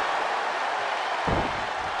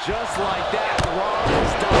 Just like that,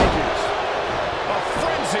 Rollins dodges. A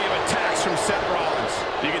frenzy of attacks from Seth Rollins.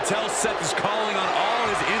 You can tell Seth is calling on all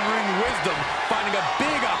his in-ring wisdom, finding a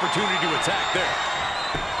big opportunity to attack there.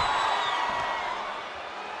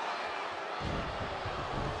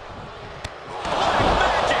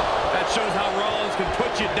 Magic! That shows how Rollins can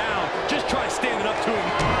put you down. Just try standing up to him.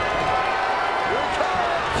 Here it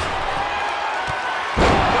comes.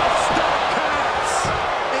 The stomp pass.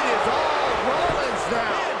 It is all Rollins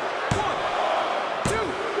now.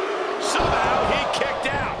 Somehow he kicked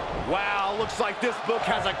out. Wow, looks like this book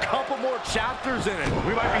has a couple more chapters in it.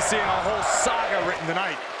 We might be seeing a whole saga written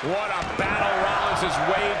tonight. What a battle Rollins has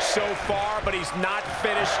waged so far, but he's not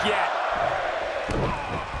finished yet.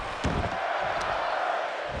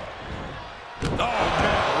 Oh,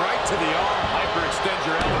 man, right to the arm. Hyperextend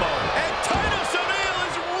your elbow. And Titus O'Neil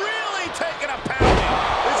is really taking a pounding.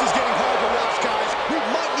 This is getting hard to watch, guys. We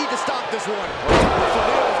might need to stop this one. Titus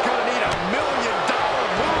O'Neil is going to need $1 million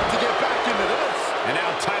move to get back into this. And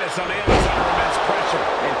now Titus O'Neil is under immense pressure.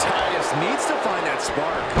 And Titus needs to find that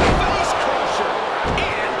spark. Face crusher.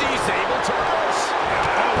 And he's able to reverse.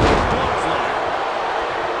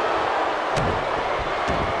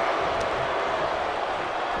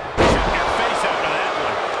 Check your face out of that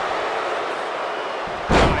one.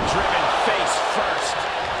 Oh, driven face first.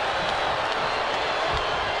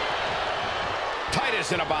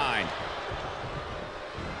 Titus in a bind.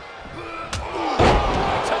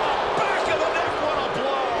 To the back of the neck, what a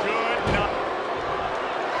blow. Good night.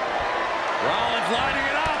 Rollins lining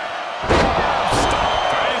it up.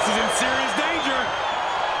 Titus is in serious danger.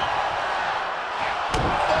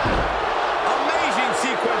 Amazing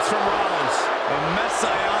sequence from Rollins. A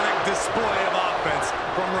messianic display of offense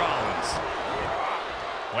from Rollins.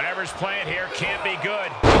 Whatever's playing here can't be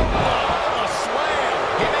good. A slam.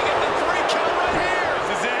 Giving it the 3 count right here.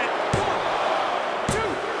 This is it. 1, 2,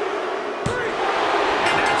 3.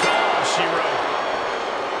 And that's all she wrote.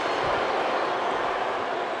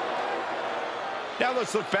 Now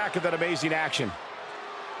let's look back at that amazing action.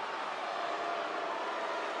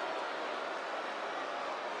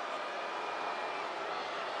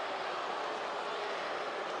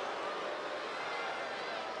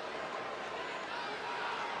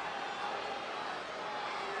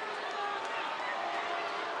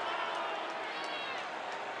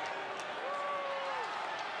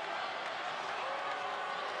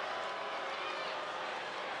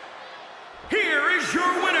 Here is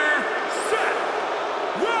your winner, Seth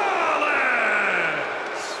Rollins!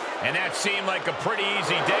 And that seemed like a pretty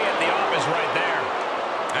easy day at the office right there.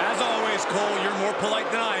 As always, Cole, you're more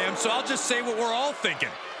polite than I am, so I'll just say what we're all thinking.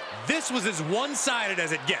 This was as one-sided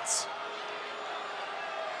as it gets.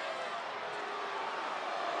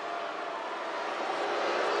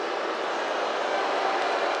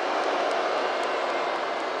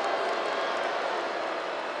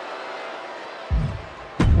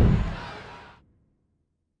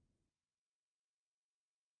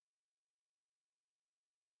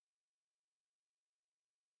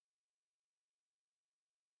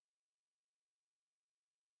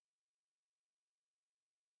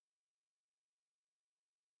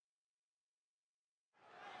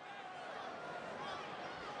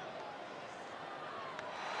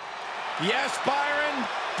 Yes, Byron.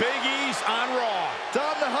 Big E's on Raw.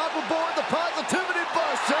 Time to hop aboard the positivity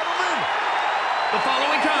bus, gentlemen. The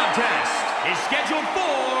following contest is scheduled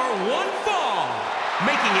for one fall.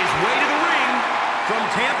 Making his way to the ring from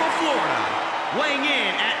Tampa, Florida, weighing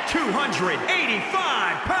in at 285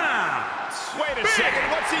 pounds. Wait a second,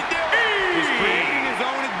 what's he doing? He's creating his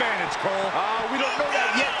own advantage, Cole. We don't know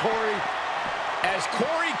that yet, Corey. As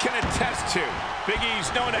Corey can attest to, Big E's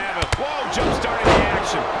known to have a jump-starting the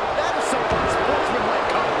action. That is some unsportsmanlike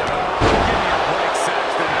conduct. Give me a break,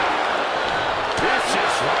 Saxton.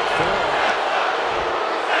 Vicious right forward.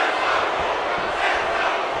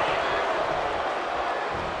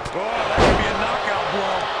 Oh, that could be a knockout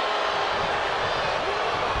blow.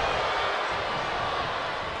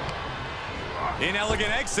 Inelegant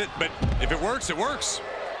exit, but if it works, it works.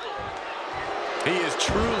 He is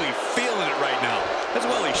truly feeling it right now. As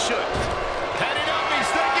well he should. Heading up, he's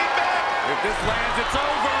thinking back. If this lands, it's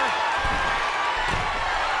over.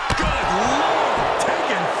 Good Lord!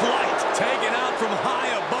 Taking flight. Taken out from high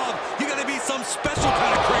above. You gotta be some special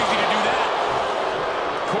kind of crazy to do that.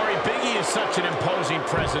 Corey, Big E is such an imposing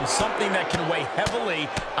presence, something that can weigh heavily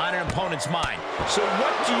on an opponent's mind. So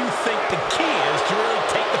what do you think the key is to really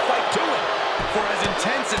take the fight to him? For as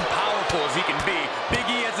intense and powerful as he can be, Big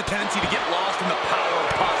E has a tendency to get lost in the power of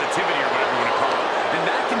positivity, or whatever you want to call it. And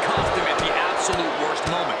that can cost him at the absolute worst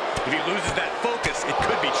moment. If he loses that focus, it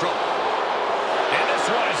could be trouble. And this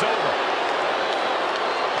one is over.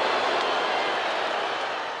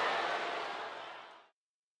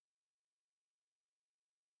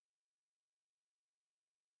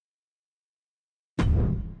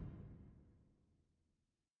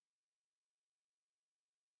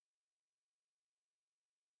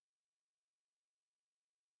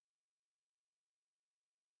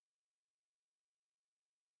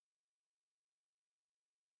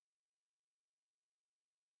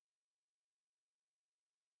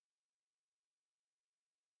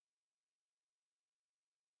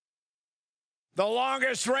 The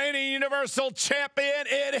longest reigning Universal Champion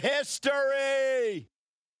in history.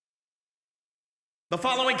 The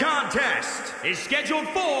following contest is scheduled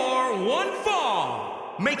for one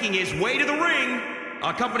fall. Making his way to the ring,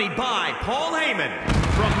 accompanied by Paul Heyman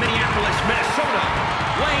from Minneapolis, Minnesota,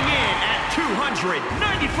 weighing in at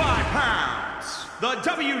 295 pounds, the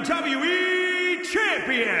WWE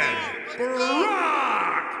Champion,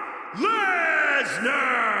 Brock Lesnar.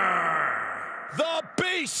 The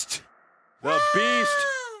Beast! The Beast,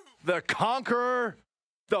 the Conqueror,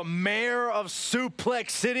 the Mayor of Suplex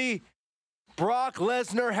City. Brock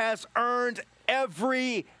Lesnar has earned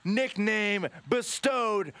every nickname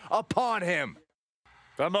bestowed upon him.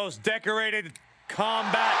 The most decorated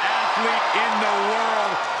combat athlete in the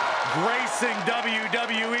world, gracing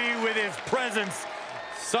WWE with his presence.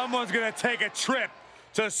 Someone's gonna take a trip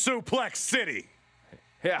to Suplex City.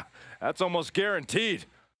 Yeah, that's almost guaranteed.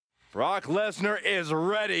 Brock Lesnar is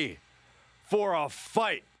ready for a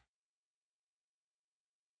fight.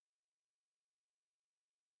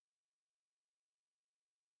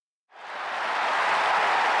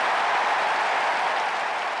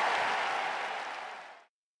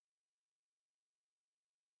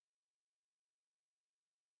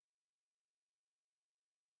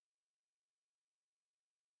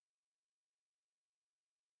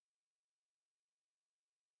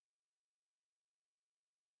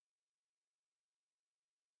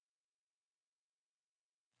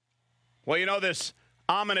 Well, you know, this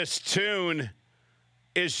ominous tune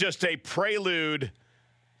is just a prelude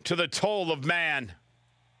to the toll of man.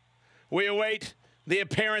 We await the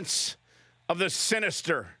appearance of the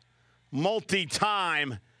sinister,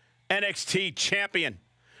 multi-time NXT champion,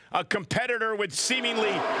 a competitor with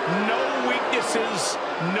seemingly no weaknesses,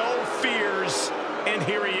 no fears, and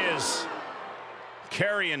here he is,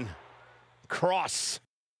 Karrion Kross.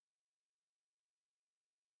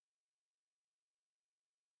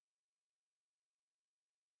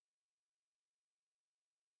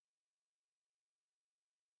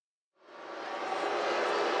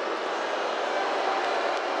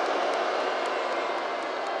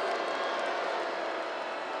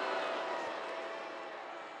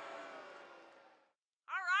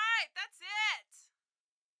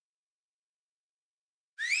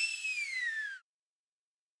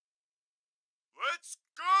 Let's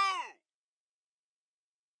go!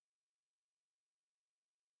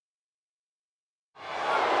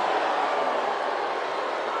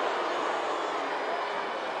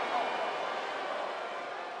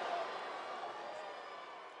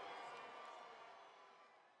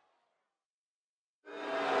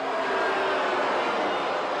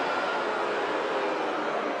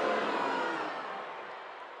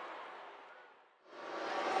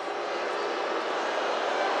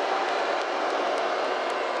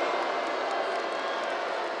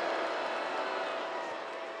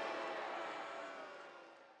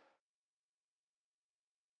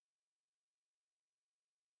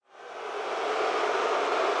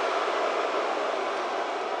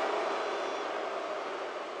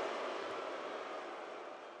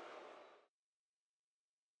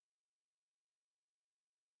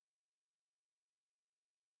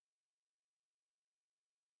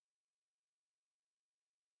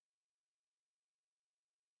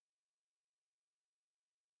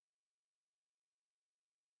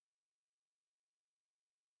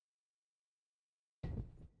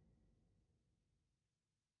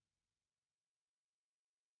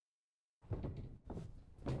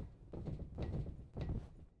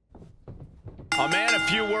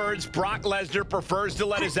 few words, Brock Lesnar prefers to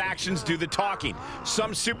let his actions do the talking.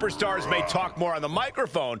 Some superstars may talk more on the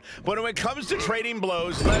microphone, but when it comes to trading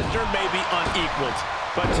blows, Lesnar may be unequaled.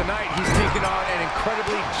 But tonight, he's taken on an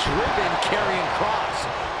incredibly driven Karrion Kross,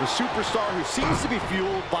 the superstar who seems to be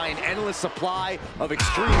fueled by an endless supply of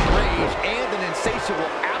extreme rage and an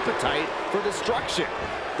insatiable appetite for destruction.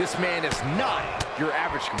 This man is not your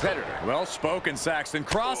average competitor. Well spoken, Saxton.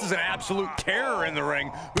 Kross is an absolute terror in the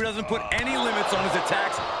ring who doesn't put any limits on his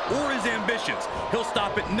attacks or his ambitions. He'll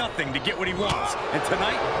stop at nothing to get what he wants. And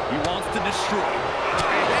tonight, he wants to destroy.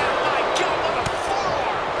 And my God, what a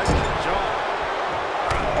forearm! That's a jaw.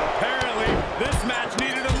 Apparently, this match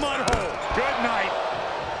needed a mud hole. Good night.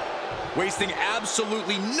 Wasting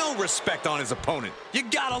absolutely no respect on his opponent. You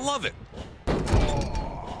gotta love it.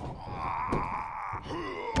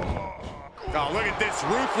 Oh, look at this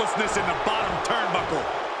ruthlessness in the bottom turnbuckle.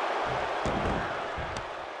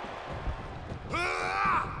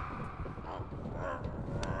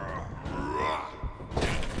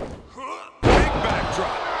 Big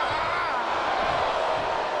backdrop.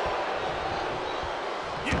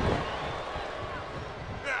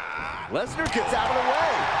 Lesnar gets out of the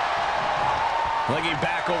way. Looking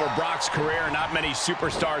back over Brock's career, not many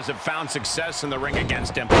superstars have found success in the ring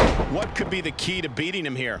against him. What could be the key to beating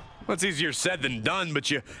him here? Well, it's easier said than done,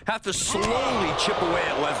 but you have to slowly chip away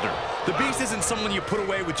at Lesnar. The Beast isn't someone you put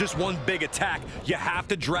away with just one big attack. You have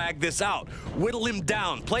to drag this out. Whittle him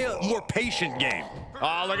down. Play a more patient game.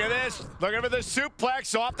 Oh, look at this. Looking for the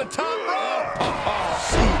suplex off the top rope. Oh,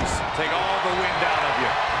 jeez. Take all the wind out of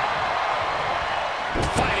you.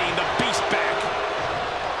 Fighting the Beast back.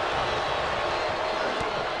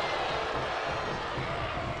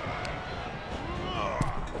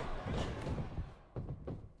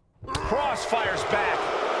 Kross fires back.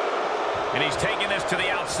 And he's taking this to the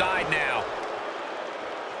outside now.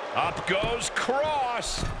 Up goes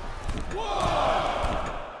Kross.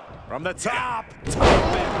 From the top. Top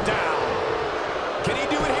and down. Can he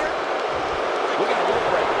do it here? We got a rope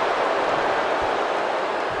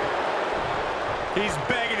break. He's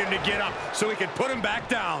begging him to get up so he can put him back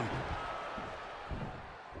down.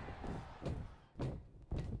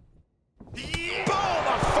 Boom!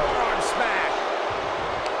 A forearm smash.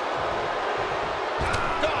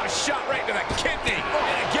 Oh, shot right to the kidney.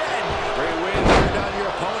 And again. Great win to wear down your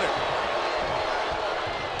opponent.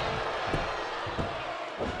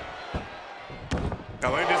 Oh,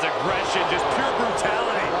 look at this aggression, just pure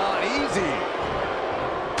brutality. Not easy.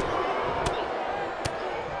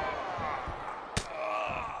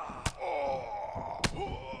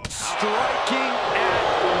 Striking at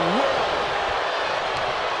will.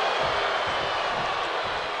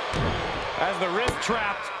 As the wrist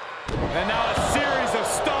trapped, and now a series of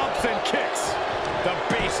stomps and kicks. The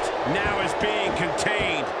Beast now is being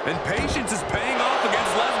contained. And patience is paying off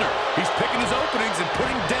against Lesnar. He's picking his openings and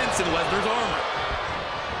putting dents in Lesnar's armor.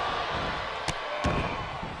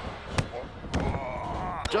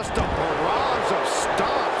 Just a barrage of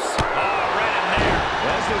stomps. Oh, right in there.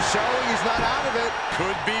 Lesnar showing he's not out of it.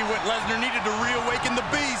 Could be what Lesnar needed to reawaken the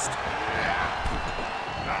Beast.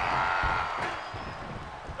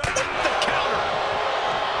 The counter.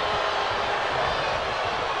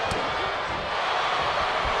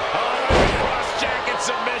 Oh, cross-jacket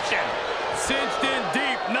submission. Cinched in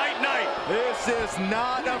deep, night-night. This is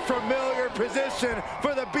not a familiar position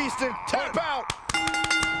for the Beast to tap out.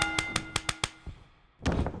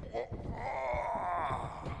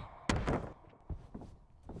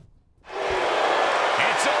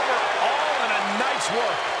 It's over, all in a night's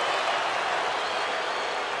work.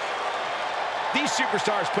 These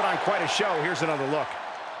superstars put on quite a show. Here's another look.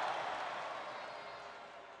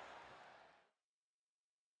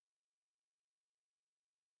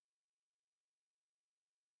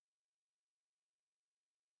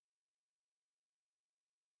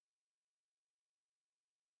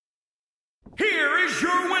 Here is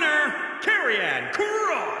your winner, Karrion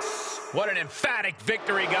Kross. What an emphatic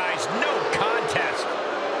victory, guys. No contest.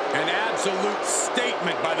 An absolute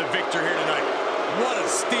statement by the victor here tonight. What a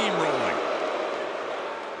steamrolling.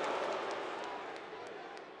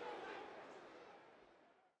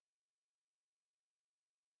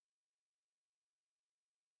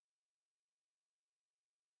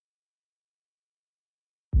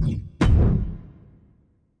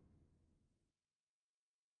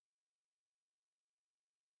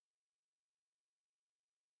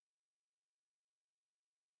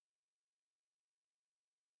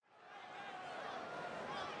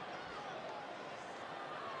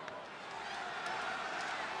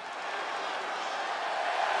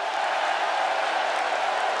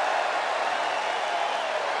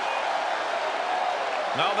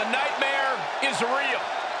 Now the nightmare is real.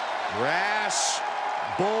 Brash,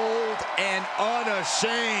 bold, and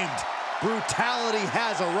unashamed. Brutality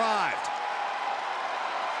has arrived.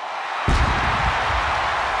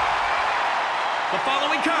 The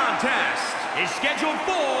following contest is scheduled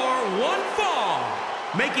for one fall.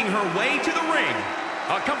 Making her way to the ring,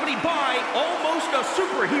 accompanied by almost a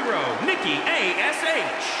superhero, Nikki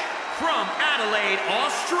A.S.H. From Adelaide,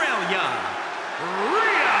 Australia,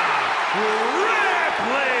 Rhea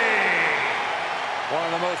Ripley. One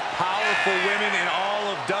of the most powerful women in all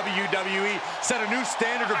of WWE, set a new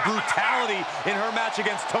standard of brutality in her match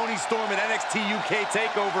against Toni Storm at NXT UK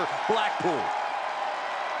TakeOver Blackpool.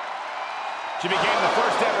 She became the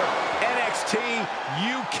first ever NXT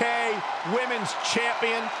UK Women's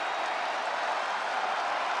Champion.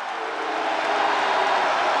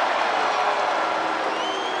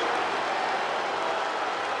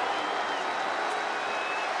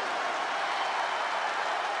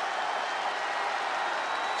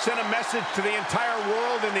 Sent a message to the entire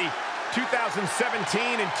world in the 2017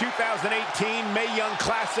 and 2018 Mae Young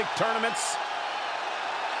Classic tournaments.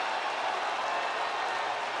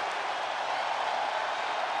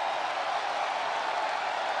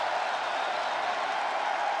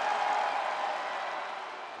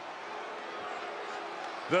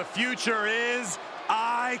 The future is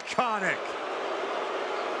iconic.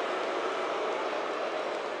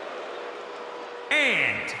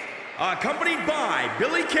 And accompanied by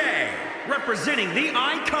Billie Kay, representing the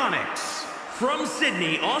Iconics. From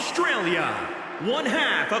Sydney, Australia, one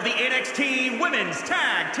half of the NXT Women's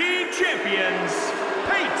Tag Team Champions,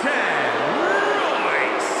 Peyton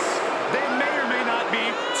Royce. They may or may not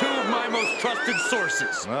be two of my most trusted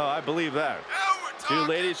sources. Well, I believe that. Now we're Two talking.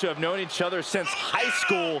 ladies who have known each other since high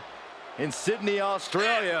school in Sydney,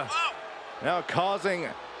 Australia, now causing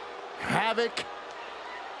havoc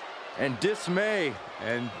and dismay.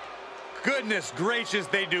 And goodness gracious,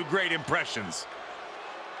 they do great impressions.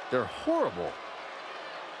 They're horrible.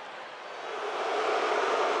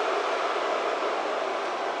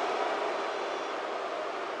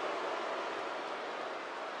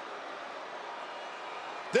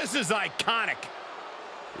 This is iconic.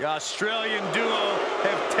 The Australian duo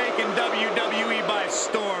have taken WWE by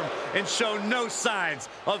storm and show no signs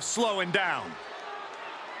of slowing down.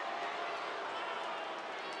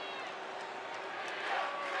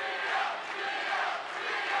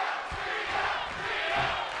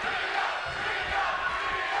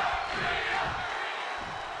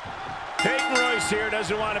 Peyton Royce here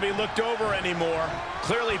doesn't want to be looked over anymore.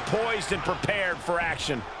 Clearly poised and prepared for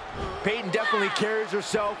action. Peyton definitely carries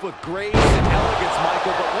herself with grace and elegance,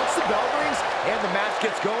 Michael, but once the bell rings and the match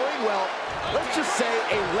gets going, well, let's just say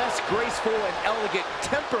a less graceful and elegant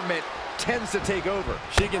temperament tends to take over.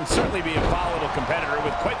 She can certainly be a volatile competitor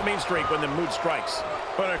with quite the mean streak when the mood strikes.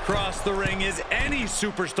 But across the ring is any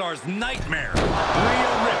superstar's nightmare.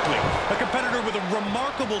 Rhea Ripley, a competitor with a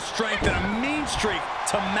remarkable strength and a mean streak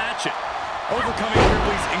to match it. Overcoming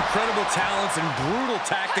Ripley's incredible talents and brutal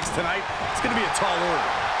tactics tonight, it's going to be a tall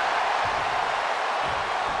order.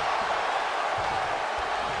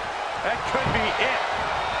 That could be it.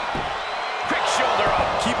 Quick shoulder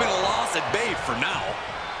up. Keeping a loss at bay for now.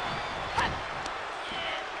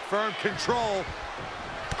 Firm control.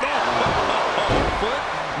 Foot,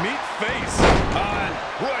 meet face.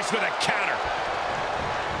 Royce with a counter.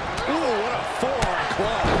 Ooh, what a forearm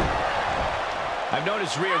club. I've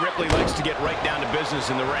noticed Rhea Ripley likes to get right down to business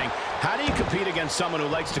in the ring. How do you compete against someone who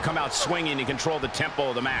likes to come out swinging and control the tempo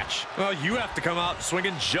of the match? Well, you have to come out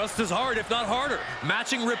swinging just as hard, if not harder.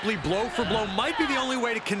 Matching Ripley blow for blow might be the only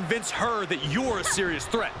way to convince her that you're a serious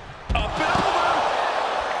threat. Up and over.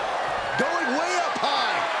 Going way up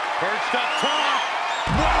high. Perched up top.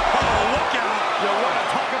 Whoa, look out. You want to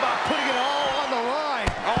talk about putting it all on the line.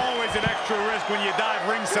 Always an extra risk when you dive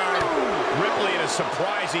ringside. Ripley in a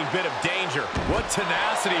surprising bit of danger. What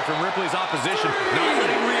tenacity from Ripley's opposition, not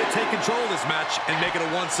letting Rhea take control of this match and make it a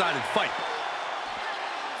one-sided fight.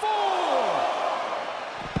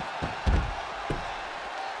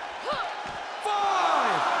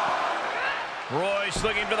 Royce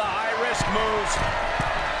looking for the high-risk moves.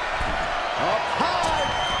 Up high.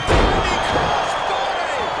 Dirty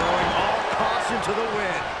crossbody. Throwing all caution to the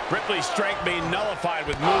wind. Ripley's strength being nullified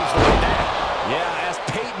with moves like that. Yeah, as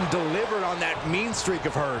Peyton delivered on that mean streak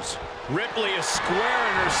of hers. Ripley is square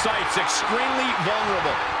in her sights, extremely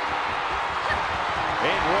vulnerable.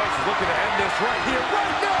 And Royce is looking to end this right here,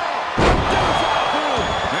 right now.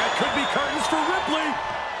 That could be curtains for Ripley.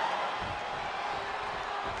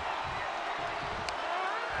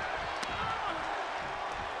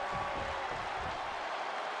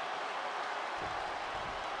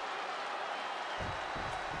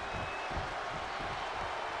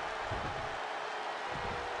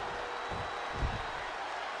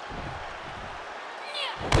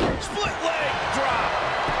 Split leg drop.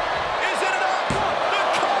 Is it enough? The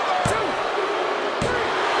cover. 2, 3.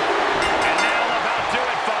 And that'll about do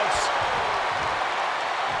it, folks.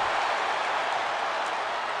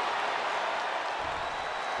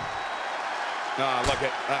 Look,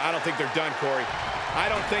 I don't think they're done, Corey. I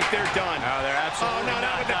don't think they're done. No, they're absolutely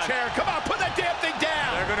not with done. the chair. Come on, put that damn thing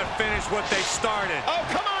down. They're going to finish what they started. Oh,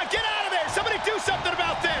 come on, get out of there. Somebody do something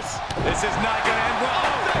about this. This is not going to end well.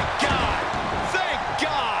 Oh, thank God. Thank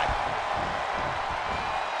God.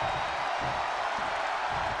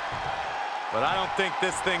 But I don't think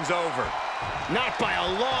this thing's over. Not by a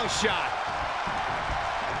long shot.